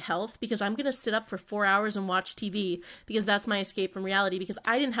to my health because I'm going to sit up for 4 hours and watch TV because that's my escape from reality because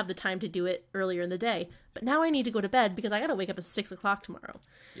I didn't have the time to do it earlier in the day. But now I need to go to bed because I got to wake up at 6 o'clock tomorrow.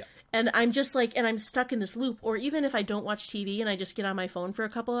 Yeah. And I'm just like, and I'm stuck in this loop. Or even if I don't watch TV and I just get on my phone for a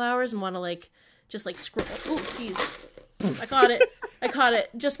couple of hours and want to, like, just, like, scroll. Oh, jeez. I caught it.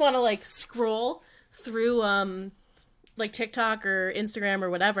 Just want to, like, scroll through, like, TikTok or Instagram or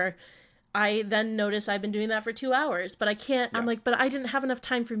whatever. I then notice I've been doing that for 2 hours, but I can't. Yeah. I'm like, but I didn't have enough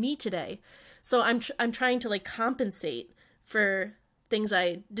time for me today. So I'm trying to, like, compensate for things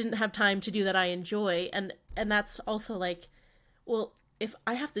I didn't have time to do that I enjoy. And that's also, like, well, if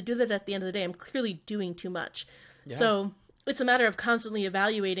I have to do that at the end of the day, I'm clearly doing too much. Yeah. So it's a matter of constantly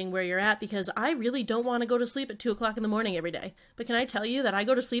evaluating where you're at because I really don't want to go to sleep at 2 o'clock in the morning every day. But can I tell you that I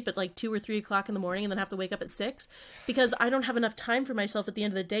go to sleep at, like, 2 or 3 o'clock in the morning and then have to wake up at 6 because I don't have enough time for myself at the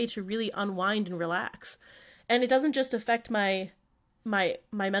end of the day to really unwind and relax. And it doesn't just affect my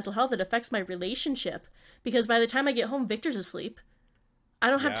mental health, it affects my relationship because by the time I get home, Victor's asleep. I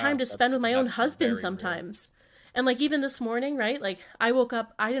don't have time to spend with my own husband sometimes. Real. And, like, even this morning, right, like, I woke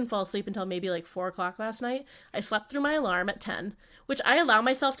up, I didn't fall asleep until maybe, like, 4 o'clock last night. I slept through my alarm at 10, which I allow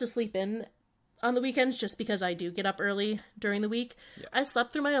myself to sleep in on the weekends just because I do get up early during the week. Yeah. I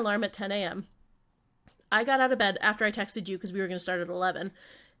slept through my alarm at 10 a.m. I got out of bed after I texted you because we were going to start at 11.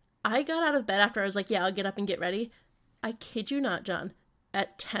 I got out of bed after I was like, yeah, I'll get up and get ready. I kid you not, John,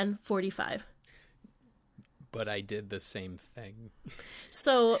 at 10:45. But I did the same thing.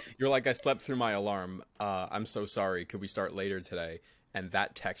 So you're like, I slept through my alarm. I'm so sorry. Could we start later today? And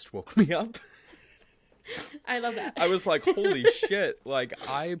that text woke me up. I love that. I was like, holy shit. Like,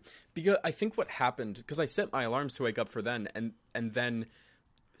 because I think what happened, because I set my alarms to wake up for then, and then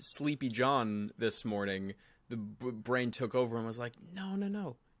Sleepy John this morning, the brain took over and was like,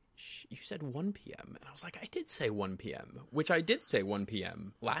 no. You said 1 p.m. And I was like, I did say 1 p.m., which I did say 1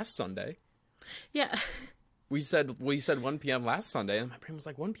 p.m. last Sunday. Yeah. We said 1 p.m. last Sunday, and my brain was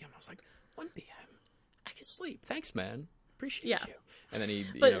like, 1 p.m. I was like, 1 p.m. I can sleep. Thanks, man. Appreciate you. And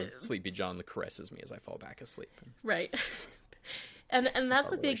then Sleepy John caresses me as I fall back asleep. Right. and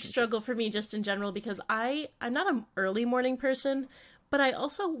that's a big struggle for me just in general because I'm not an early morning person, but I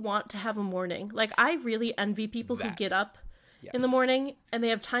also want to have a morning. Like, I really envy people who get up in the morning and they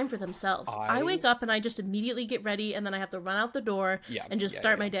have time for themselves. I wake up and I just immediately get ready and then I have to run out the door and just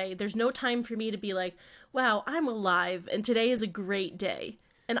start my day. There's no time for me to be like, wow, I'm alive and today is a great day.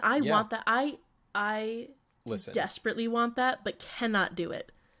 And I want that. I desperately want that, but cannot do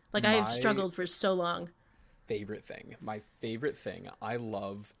it. Like, I have struggled for so long. My favorite thing, I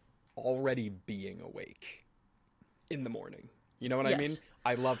love already being awake in the morning. You know what I mean?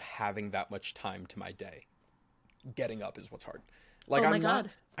 I love having that much time to my day. Getting up is what's hard. Like,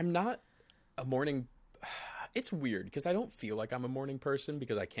 I'm not a morning... It's weird, because I don't feel like I'm a morning person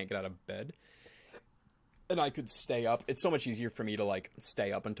because I can't get out of bed. And I could stay up. It's so much easier for me to, like,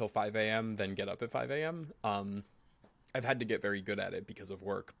 stay up until 5 a.m. than get up at 5 a.m. I've had to get very good at it because of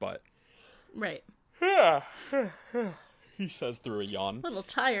work, but... Right. He says through a yawn. A little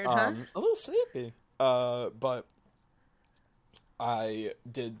tired, huh? A little sleepy. But I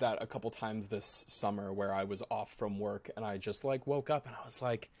did that a couple times this summer where I was off from work and I just, like, woke up and I was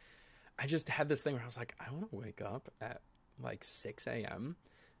like... I just had this thing where I was like, I want to wake up at, like, 6 a.m.,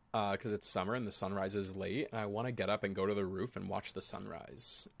 because it's summer and the sun rises late, and I want to get up and go to the roof and watch the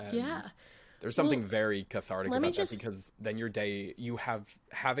sunrise. And there's something very cathartic about that, because then your day,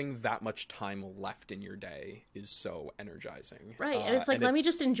 having that much time left in your day is so energizing. Right, and it's like, let me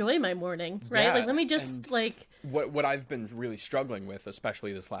just enjoy my morning, right? Yeah, like, let me just, like... What I've been really struggling with,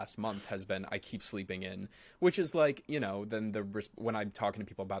 especially this last month, has been I keep sleeping in, which is like, you know, then when I'm talking to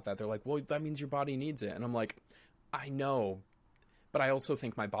people about that, they're like, well, that means your body needs it. And I'm like, I know, but I also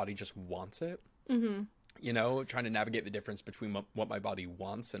think my body just wants it. Mm-hmm. You know, trying to navigate the difference between what my body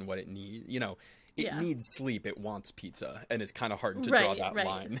wants and what it needs. You know, it needs sleep. It wants pizza. And it's kind of hard to draw that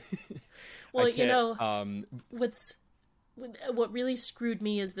line. Well, you know, what really screwed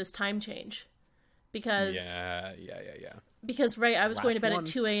me is this time change. Because... Yeah. Because, right, I was going to bed at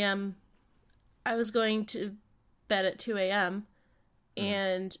 2 a.m. I was going to bed at 2 a.m.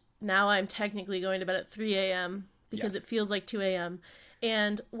 And now I'm technically going to bed at 3 a.m. because it feels like 2 a.m.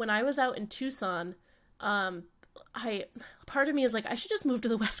 And when I was out in Tucson, part of me is like, I should just move to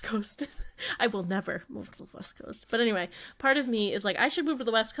the West Coast. I will never move to the West Coast. But anyway, part of me is like, I should move to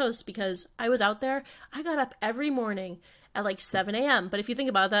the West Coast because I was out there. I got up every morning at like 7 a.m. But if you think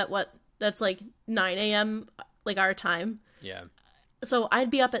about that, that's like 9 a.m. like our time. Yeah. So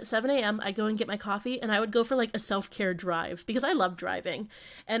I'd be up at 7 a.m. I'd go and get my coffee and I would go for like a self-care drive because I love driving.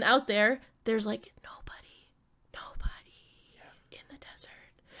 And out there's like nobody in the desert.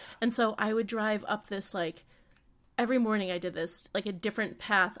 And so I would drive up this, like, every morning I did this, like, a different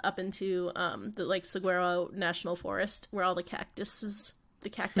path up into the, like, Saguaro National Forest where all the cacti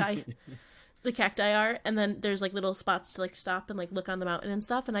are. And then there's, like, little spots to, like, stop and, like, look on the mountain and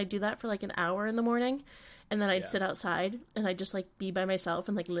stuff. And I'd do that for, like, an hour in the morning. And then I'd sit outside and I'd just, like, be by myself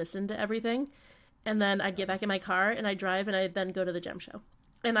and, like, listen to everything. And then I'd get back in my car and I'd drive and I'd then go to the gem show.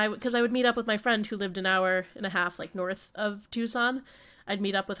 And because I would meet up with my friend who lived an hour and a half, like, north of Tucson. I'd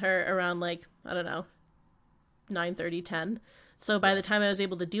meet up with her around, like, I don't know, 9:30, 10. So by the time I was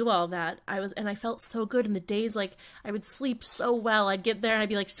able to do all that, I felt so good. In the days, like, I would sleep so well. I'd get there and I'd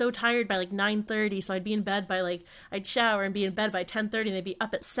be, like, so tired by, like, 9:30. So I'd be in bed by, like, I'd shower and be in bed by 10:30 and they'd be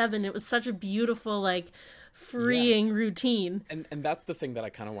up at 7. It was such a beautiful, like, freeing routine. And that's the thing that I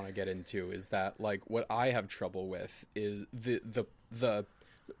kind of want to get into is that, like, what I have trouble with is the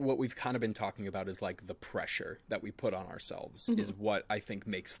what we've kind of been talking about is, like, the pressure that we put on ourselves is what I think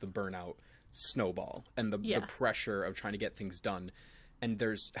makes the burnout snowball, and the pressure of trying to get things done. And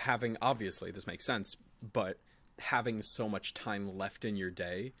there's obviously this makes sense, but having so much time left in your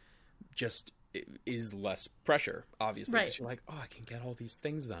day just is less pressure, obviously, because you're like, oh, I can get all these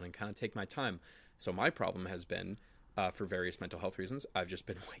things done and kind of take my time. So my problem has been, for various mental health reasons, I've just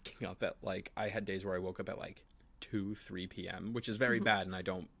been waking up at, like, I had days where I woke up at like 2-3 p.m., which is very bad and I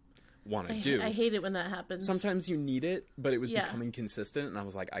don't want to do. I hate it when that happens. Sometimes you need it, but it was becoming consistent and I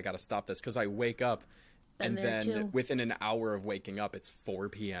was like, I gotta stop this, because I wake up and then within an hour of waking up it's 4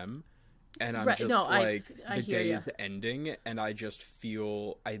 p.m. and I'm the day is ending and I just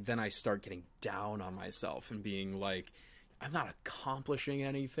feel I start getting down on myself and being like, I'm not accomplishing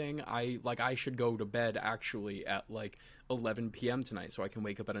anything. I should go to bed actually at like 11 p.m. tonight so I can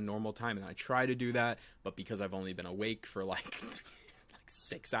wake up at a normal time. And I try to do that, but because I've only been awake for like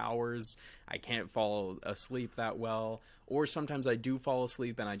 6 hours, I can't fall asleep that well. Or sometimes I do fall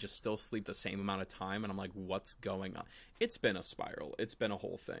asleep and I just still sleep the same amount of time. And I'm like, what's going on? It's been a spiral. It's been a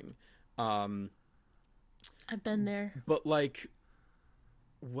whole thing. I've been there. But like,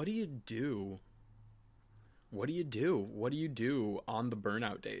 what do you do? What do you do? What do you do on the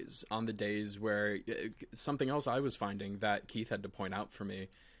burnout days? On the days where something else I was finding that Keith had to point out for me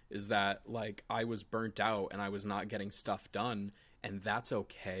is that, like, I was burnt out and I was not getting stuff done, and that's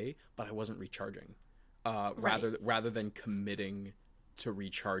okay, but I wasn't recharging. Rather than committing to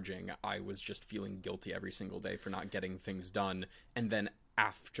recharging, I was just feeling guilty every single day for not getting things done, and then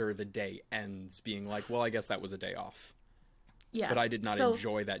after the day ends being like, well, I guess that was a day off. Yeah. But I did not So-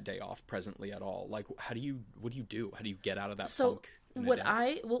 enjoy that day off presently at all. Like, what do you do? How do you get out of that So funk in a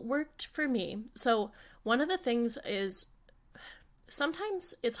day? what worked for me. So one of the things is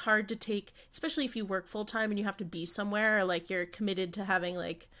sometimes it's hard to take, especially if you work full time and you have to be somewhere, or like you're committed to having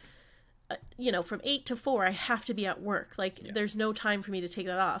like, from 8 to 4, I have to be at work. Like there's no time for me to take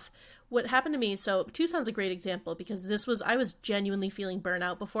that off. What happened to me, so Tucson's a great example because I was genuinely feeling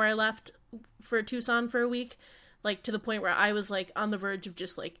burnout before I left for Tucson for a week. Like to the point where I was like on the verge of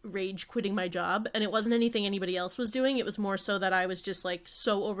just like rage quitting my job, and it wasn't anything anybody else was doing. It was more so that I was just like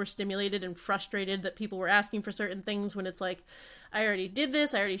so overstimulated and frustrated that people were asking for certain things when it's like, I already did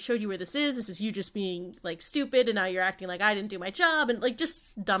this, I already showed you where this is you just being like stupid, and now you're acting like I didn't do my job, and like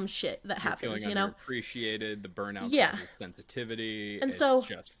just dumb shit that happens, Feeling underappreciated, the burnout Yeah. causes sensitivity, And it's so-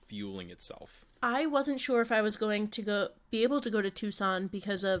 just fueling itself. I wasn't sure if I was going to be able to go to Tucson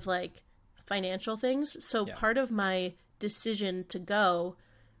because of like financial things. So Yeah. part of my decision to go,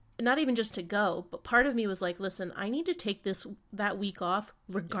 not even just to go, but part of me was like, listen, I need to take that week off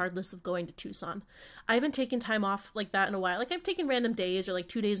regardless of going to Tucson. I haven't taken time off like that in a while. Like I've taken random days or like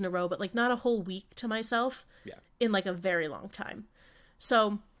 2 days in a row, but like not a whole week to myself in like a very long time.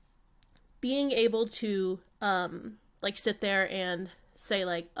 So being able to like sit there and say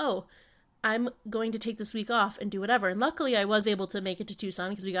like, oh, I'm going to take this week off and do whatever. And luckily I was able to make it to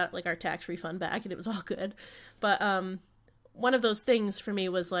Tucson because we got like our tax refund back and it was all good. But one of those things for me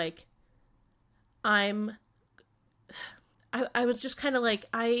was like, I was just kind of like,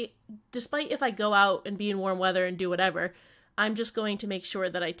 despite if I go out and be in warm weather and do whatever, I'm just going to make sure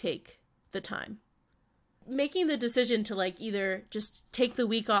that I take the time. Making the decision to like either just take the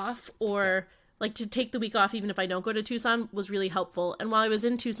week off or like to take the week off even if I don't go to Tucson was really helpful. And while I was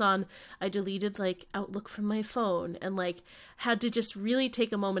in Tucson, I deleted like Outlook from my phone and like had to just really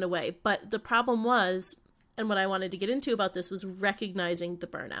take a moment away. But the problem was, and what I wanted to get into about this was recognizing the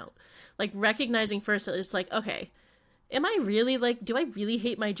burnout. Like recognizing first that it's like, okay, am I really like, do I really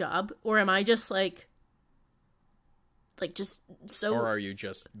hate my job? Or am I just like just so... Or are you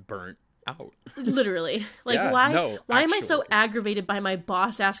just burnt out? Literally. Like Yeah, why no, why am I so actually. aggravated by my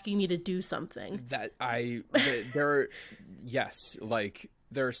boss asking me to do something? Yes, like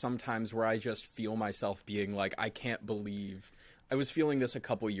there are some times where I just feel myself being like, I can't believe I was feeling this a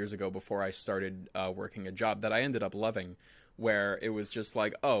couple years ago before I started working a job that I ended up loving, where it was just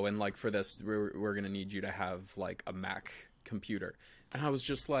like, oh, and like for this, we're going to need you to have like a Mac computer. And I was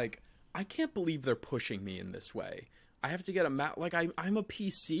just like, I can't believe they're pushing me in this way. I have to get a Mac. Like I'm a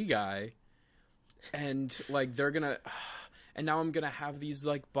PC guy, and like they're going to, and now I'm going to have these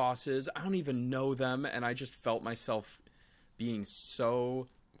like bosses. I don't even know them. And I just felt myself being so,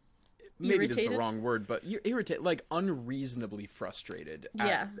 maybe this is the Irritated? wrong word, but irritated, like unreasonably frustrated.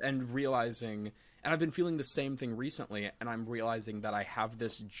 Yeah. And realizing, and I've been feeling the same thing recently, and I'm realizing that I have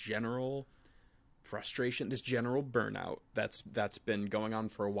this general frustration, this general burnout that's been going on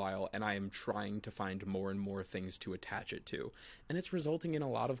for a while, and I am trying to find more and more things to attach it to. And it's resulting in a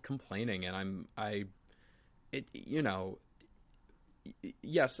lot of complaining, and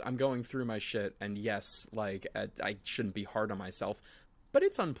yes, I'm going through my shit, and yes, like I shouldn't be hard on myself, but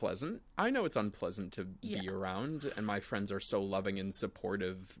it's unpleasant. I know it's unpleasant to be around, and my friends are so loving and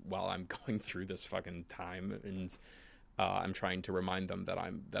supportive while I'm going through this fucking time, and I'm trying to remind them that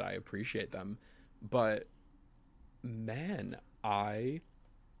I appreciate them. But man,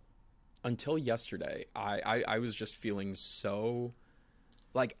 until yesterday, I was just feeling so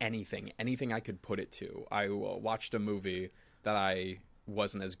like anything I could put it to. I watched a movie that I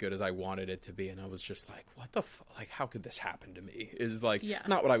wasn't as good as I wanted it to be, and I was just like, what the like, how could this happen to me? Is like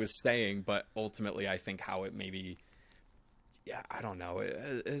not what I was saying, but ultimately I think how it maybe, I don't know,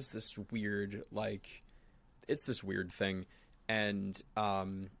 it is this weird, like, it's this weird thing. And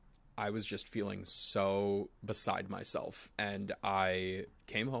I was just feeling so beside myself, and I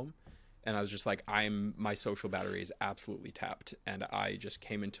came home and I was just like, my social battery is absolutely tapped. And I just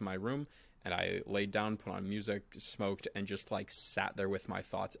came into my room and I laid down, put on music, smoked, and just like sat there with my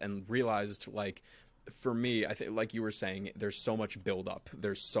thoughts and realized, like, for me, I think, like you were saying, there's so much buildup.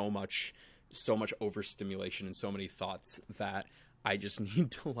 There's so much overstimulation and so many thoughts that I just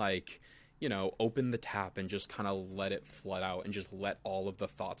need to, like, open the tap and just kind of let it flood out and just let all of the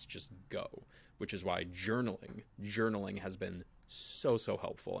thoughts just go, which is why journaling has been so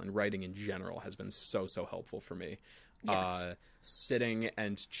helpful, and writing in general has been so helpful for me. Yes. Sitting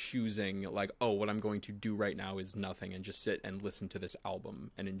and choosing, like, oh, what I'm going to do right now is nothing, and just sit and listen to this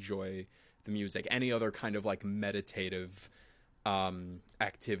album and enjoy the music. Any other kind of like meditative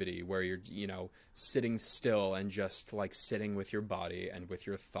activity where you're, you know, sitting still and just like sitting with your body and with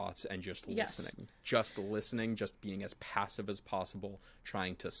your thoughts and just listening, just being as passive as possible,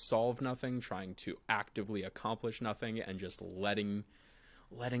 trying to solve nothing, trying to actively accomplish nothing, and just letting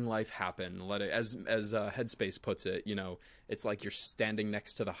life happen. Let it, as Headspace puts it, you know, it's like you're standing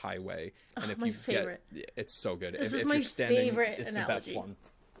next to the highway, and if my you favorite. it's so good. This is if my you're standing, favorite it's analogy. the best one.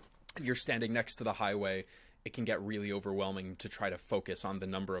 If you're standing next to the highway, it can get really overwhelming to try to focus on the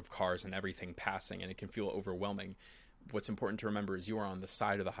number of cars and everything passing, and it can feel overwhelming. What's important to remember is you are on the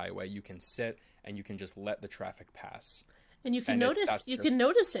side of the highway. You can sit and you can just let the traffic pass. And you can notice it. You can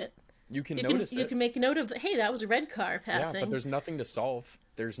notice it. You can make a note of, hey, that was a red car passing. Yeah, but there's nothing to solve.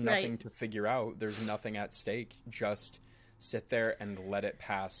 There's nothing to figure out. There's nothing at stake. Just sit there and let it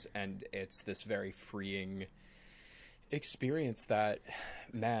pass, and it's this very freeing experience that,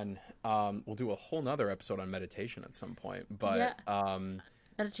 man, we'll do a whole nother episode on meditation at some point, but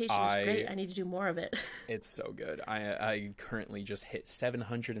meditation is great. I need to do more of it. It's so good. I currently just hit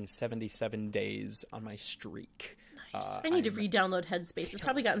 777 days on my streak. Nice. I need to re-download Headspace. It's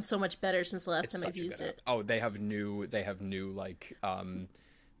probably gotten so much better since the last time I've used it. Oh, they have new like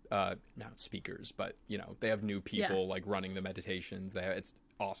not speakers, but you know, they have new people like running the meditations. It's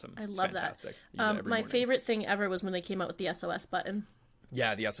awesome. I love fantastic. That. My favorite thing ever was when they came out with the SOS button.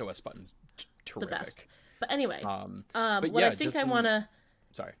 Yeah, the SOS button's terrific. The best. But anyway, but what I think I want to...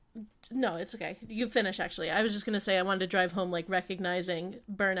 Sorry. No, it's okay. You finish, actually. I was just going to say I wanted to drive home, like, recognizing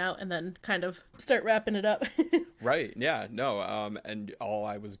burnout and then kind of start wrapping it up. Right. Yeah. No. And all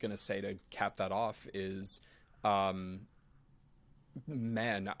I was going to say to cap that off is, man,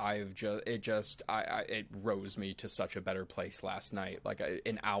 it rose me to such a better place last night, like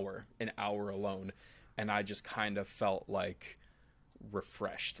an hour alone. And I just kind of felt like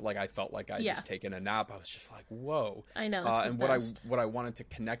refreshed. Like I felt like I'd just taken a nap. I was just like, whoa. I know. And what I wanted to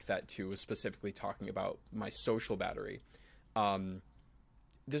connect that to was specifically talking about my social battery.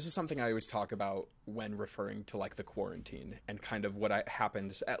 This is something I always talk about when referring to like the quarantine and kind of what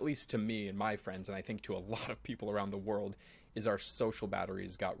happened, at least to me and my friends, and I think to a lot of people around the world, is our social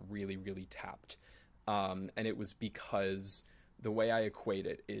batteries got really, really tapped. And it was because the way I equate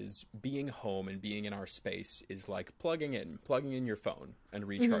it is being home and being in our space is like plugging in your phone and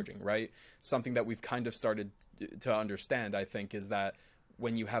recharging, right? Something that we've kind of started to understand, I think, is that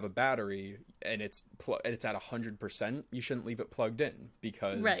when you have a battery and it's at 100%, you shouldn't leave it plugged in,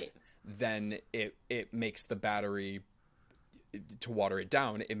 because then it makes the battery, to water it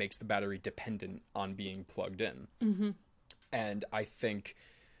down, it makes the battery dependent on being plugged in. Mm-hmm. And I think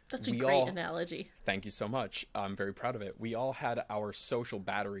that's a great analogy. Thank you so much. I'm very proud of it. We all had our social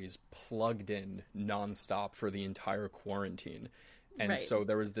batteries plugged in nonstop for the entire quarantine. And so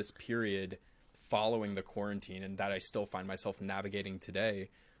there was this period following the quarantine, and that I still find myself navigating today,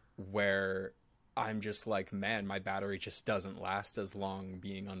 where I'm just like, man, my battery just doesn't last as long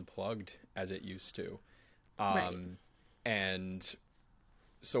being unplugged as it used to. And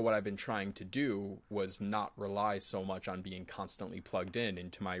so what I've been trying to do was not rely so much on being constantly plugged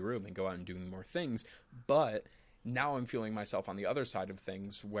into my room and go out and doing more things. But now I'm feeling myself on the other side of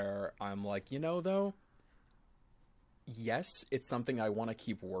things, where I'm like, you know, though, yes, it's something I want to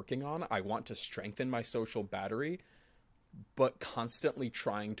keep working on. I want to strengthen my social battery, but constantly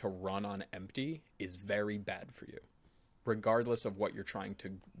trying to run on empty is very bad for you, regardless of what you're trying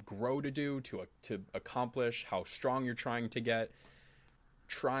to grow to do, to accomplish, how strong you're trying to get.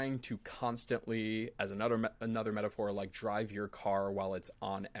 Trying to constantly, as another metaphor, like drive your car while it's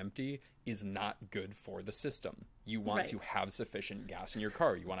on empty is not good for the system. You want to have sufficient gas in your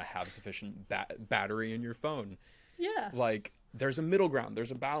car. You want to have sufficient battery in your phone. Yeah. Like, there's a middle ground.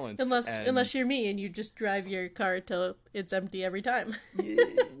 There's a balance. Unless you're me and you just drive your car till it's empty every time.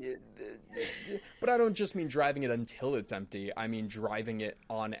 But I don't just mean driving it until it's empty. I mean driving it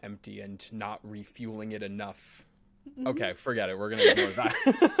on empty and not refueling it enough. Okay, forget it. We're going to ignore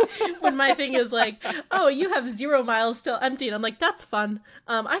that. When my thing is like, oh, you have 0 miles still empty. And I'm like, that's fun.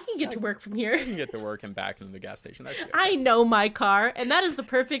 I can get to work from here. You can get to work and back into the gas station. That's good. I know my car. And that is the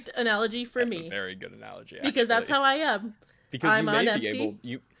perfect analogy for me. That's a very good analogy, actually. Because that's how I am. Because you may be able...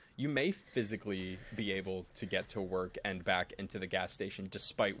 You may physically be able to get to work and back into the gas station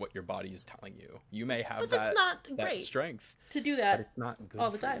despite what your body is telling you. You may have that strength to do that. But it's not good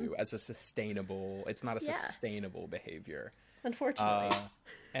all the for time. you as a sustainable. It's not a sustainable behavior. Unfortunately.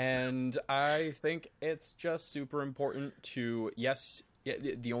 And I think it's just super important to,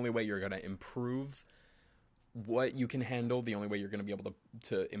 the only way you're going to improve what you can handle, the only way you're going to be able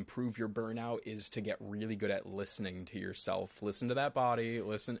to improve your burnout is to get really good at listening to yourself. Listen to that body,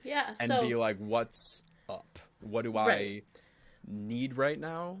 be like, what's up? What do I need right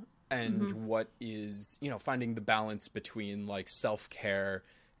now, and what is, you know, finding the balance between like self-care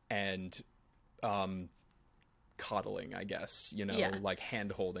and coddling, I guess, you know, like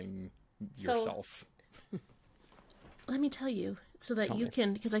hand-holding yourself. Let me tell you, so that you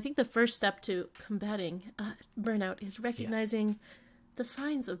can, because I think the first step to combating burnout is recognizing the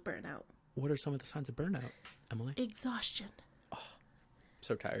signs of burnout. What are some of the signs of burnout, Emily? Exhaustion. Oh,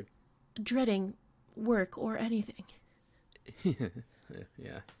 so tired. Dreading work or anything.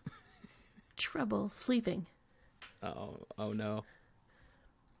 Yeah. Trouble sleeping. Oh no.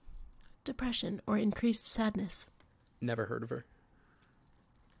 Depression or increased sadness. Never heard of her.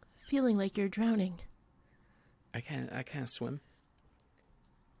 Feeling like you're drowning. I can't swim.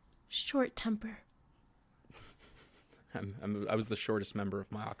 Short temper. I was the shortest member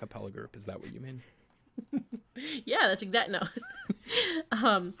of my a cappella group. Is that what you mean? Yeah, that's exact.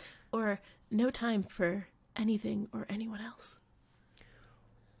 No. Or no time for anything or anyone else.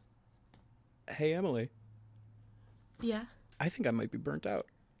 Hey, Emily. Yeah? I think I might be burnt out.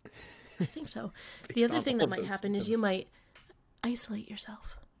 I think so. The other thing that might happen is you might isolate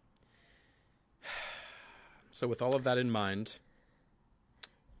yourself. So with all of that in mind,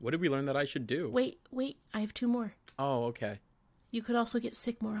 what did we learn that I should do? Wait, I have 2 more. Oh, okay. You could also get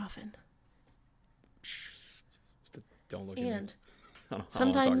sick more often. Don't look at me. And I don't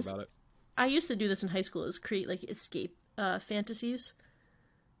sometimes want to talk about it. I used to do this in high school, is create like escape fantasies.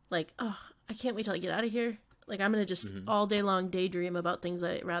 Like, oh, I can't wait till I get out of here. Like, I'm going to just all day long daydream about things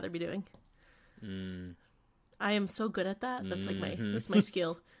I'd rather be doing. I am so good at that. That's like that's my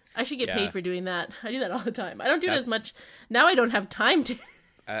skill. I should get paid for doing that. I do that all the time. I don't do it as much. Now I don't have time to.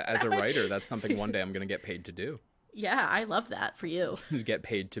 As a writer, that's something one day I'm going to get paid to do. Yeah, I love that for you. Is get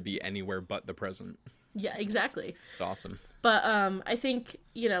paid to be anywhere but the present. Yeah, exactly. It's awesome. But I think,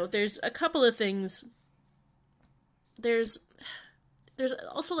 you know, there's a couple of things. There's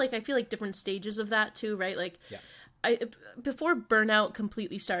also, like, I feel like different stages of that too, right? Like, before burnout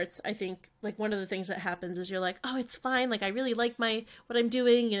completely starts, I think, like, one of the things that happens is you're like, oh, it's fine. Like, I really like what I'm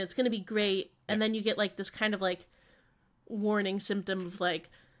doing and it's going to be great. And then you get, like, this kind of, like, warning symptom of, like,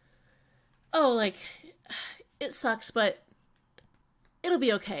 oh, like, it sucks, but it'll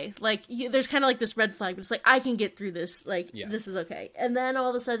be okay. Like, there's kind of like this red flag, but it's like, I can get through this. Like, this is okay. And then all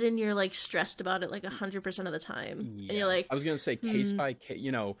of a sudden you're like stressed about it like 100% of the time. Yeah. And you're like, I was going to say case by case,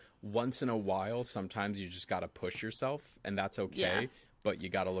 you know, once in a while, sometimes you just got to push yourself and that's okay. But you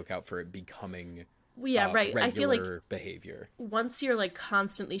got to look out for it becoming right. Regular I feel like behavior. Once you're like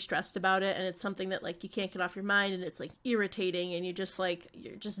constantly stressed about it and it's something that like you can't get off your mind and it's like irritating and you just like,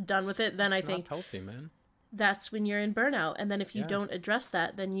 you're just done with it. Then I think not healthy, man. That's when you're in burnout. And then if you don't address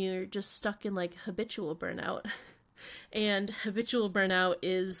that, then you're just stuck in like habitual burnout. And habitual burnout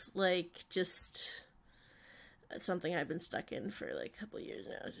is like just something I've been stuck in for like a couple of years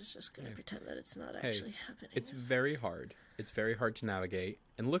now. It's just going to pretend that it's not actually happening. It's very hard. It's very hard to navigate.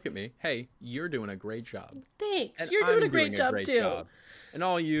 And look at me. Hey, you're doing a great job. Thanks. And you're doing a great job too. And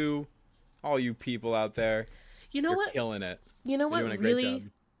all you people out there, you're what? Killing it. You know what really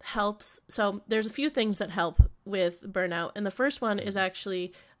helps? So there's a few things that help with burnout. And the first one is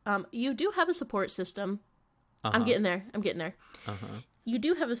actually, you do have a support system. I'm getting there. You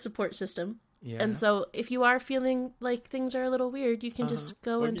do have a support system. Yeah. And so if you are feeling like things are a little weird, you can just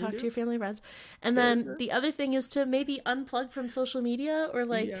go and talk to your family and friends. And then the other thing is to maybe unplug from social media or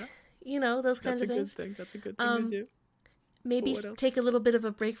like, you know, those kinds of things. That's a good thing to do. Maybe take a little bit of a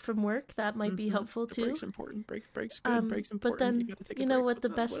break from work. That might be helpful too. Break's important. Break's good. Break's important. But then, you know what the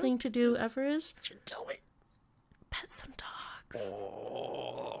best thing to do ever is? Tell me. Pet some dogs.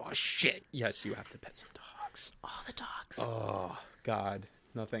 Oh, shit. Yes, you have to pet some dogs. All the dogs. Oh, God.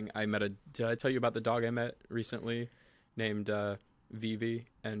 Nothing. Did I tell you about the dog I met recently named Vivi?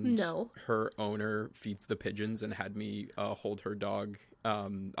 And her owner feeds the pigeons and had me hold her dog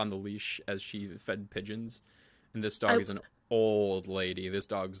on the leash as she fed pigeons. And this dog is an old lady. This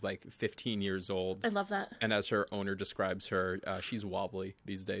dog's like 15 years old. I love that. And as her owner describes her, she's wobbly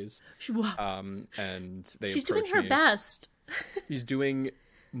these days. And she's doing her best. She's doing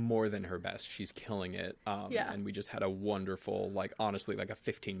more than her best. She's killing it. And we just had a wonderful, like, honestly, like a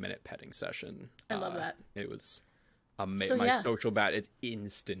 15-minute petting session. I love that. It was my social bat. It's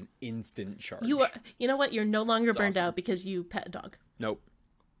instant charge. You know what? You're no longer burned out because you pet a dog. Nope.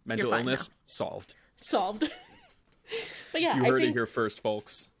 Mental illness solved. But yeah, you heard it here first,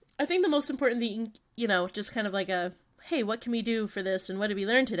 folks. I think the most important thing, you know, just kind of like hey, what can we do for this and what did we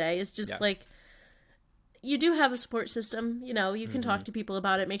learn today is just like, you do have a support system, you know, you can talk to people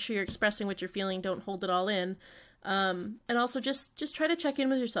about it, make sure you're expressing what you're feeling, don't hold it all in. And also just try to check in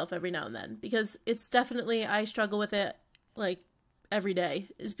with yourself every now and then because it's definitely, I struggle with it like every day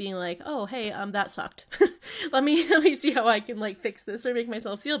is being like, oh, hey, that sucked. let me see how I can like fix this or make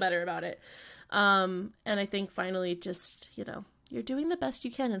myself feel better about it. And I think finally just, you're doing the best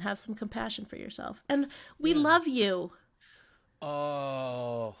you can and have some compassion for yourself. And we love you.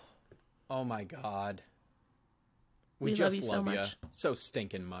 Oh my God. We love just you love so you much. So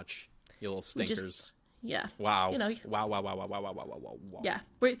stinking much, you little stinkers. Yeah. Wow. You know. Wow. Yeah.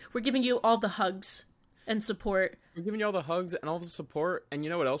 We're giving you all the hugs and support. We're giving you all the hugs and all the support. And you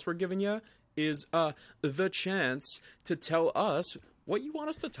know what else we're giving you? Is the chance to tell us what you want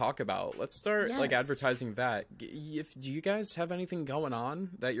us to talk about. Let's start like advertising that. Do you guys have anything going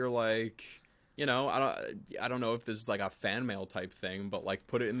on that you're like, I don't know if this is like a fan mail type thing, but like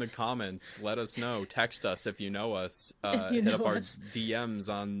put it in the comments. Let us know. Text us if you know us. Hit up our DMs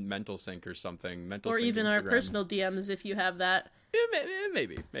on Mental Sync or something. Or even Instagram. our personal DMs if you have that. Yeah,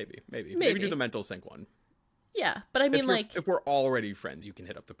 maybe do the Mental Sync one. Yeah, but I mean, if we're already friends, you can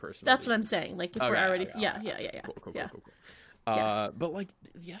hit up the personal. That's what I'm saying. Like if we're already, yeah. Cool. But like,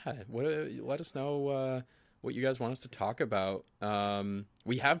 let us know what you guys want us to talk about.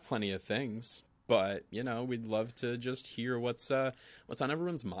 We have plenty of things, but we'd love to just hear what's on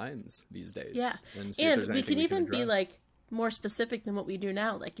everyone's minds these days. Yeah, and we can even be like more specific than what we do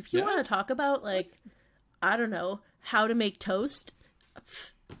now. Like if you want to talk about like, I don't know, how to make toast.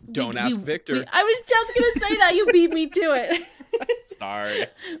 Don't ask Victor. I was just gonna say that. You beat me to it. Sorry,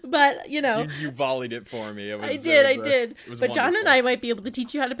 but you volleyed it for me. I did. But John wonderful. and I might be able to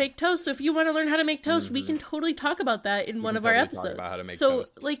teach you how to make toast. So if you want to learn how to make toast, we can totally talk about that in one of our episodes. Talk about how to make so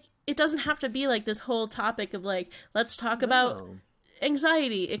toast. like, it doesn't have to be like this whole topic of like, let's talk about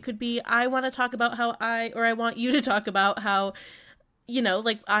anxiety. It could be I want to talk about how I want you to talk about how,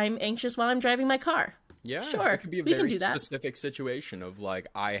 like I'm anxious while I'm driving my car. Yeah, sure. It could be a very specific situation of like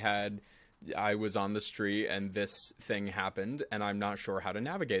I was on the street and this thing happened and I'm not sure how to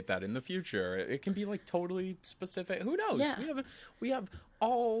navigate that in the future. It can be like totally specific. Who knows? Yeah.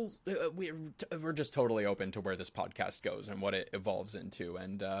 We're just totally open to where this podcast goes and what it evolves into.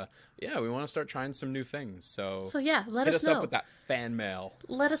 And we want to start trying some new things. So yeah, let hit us us know. up with that fan mail.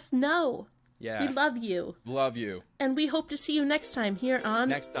 Let us know. Yeah. We love you. Love you. And we hope to see you next time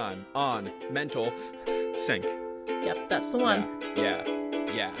on Mental Sync. Yep, that's the one. Yeah.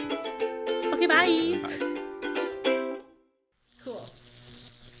 Okay, bye. Bye. Cool.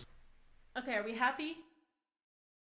 Okay, are we happy?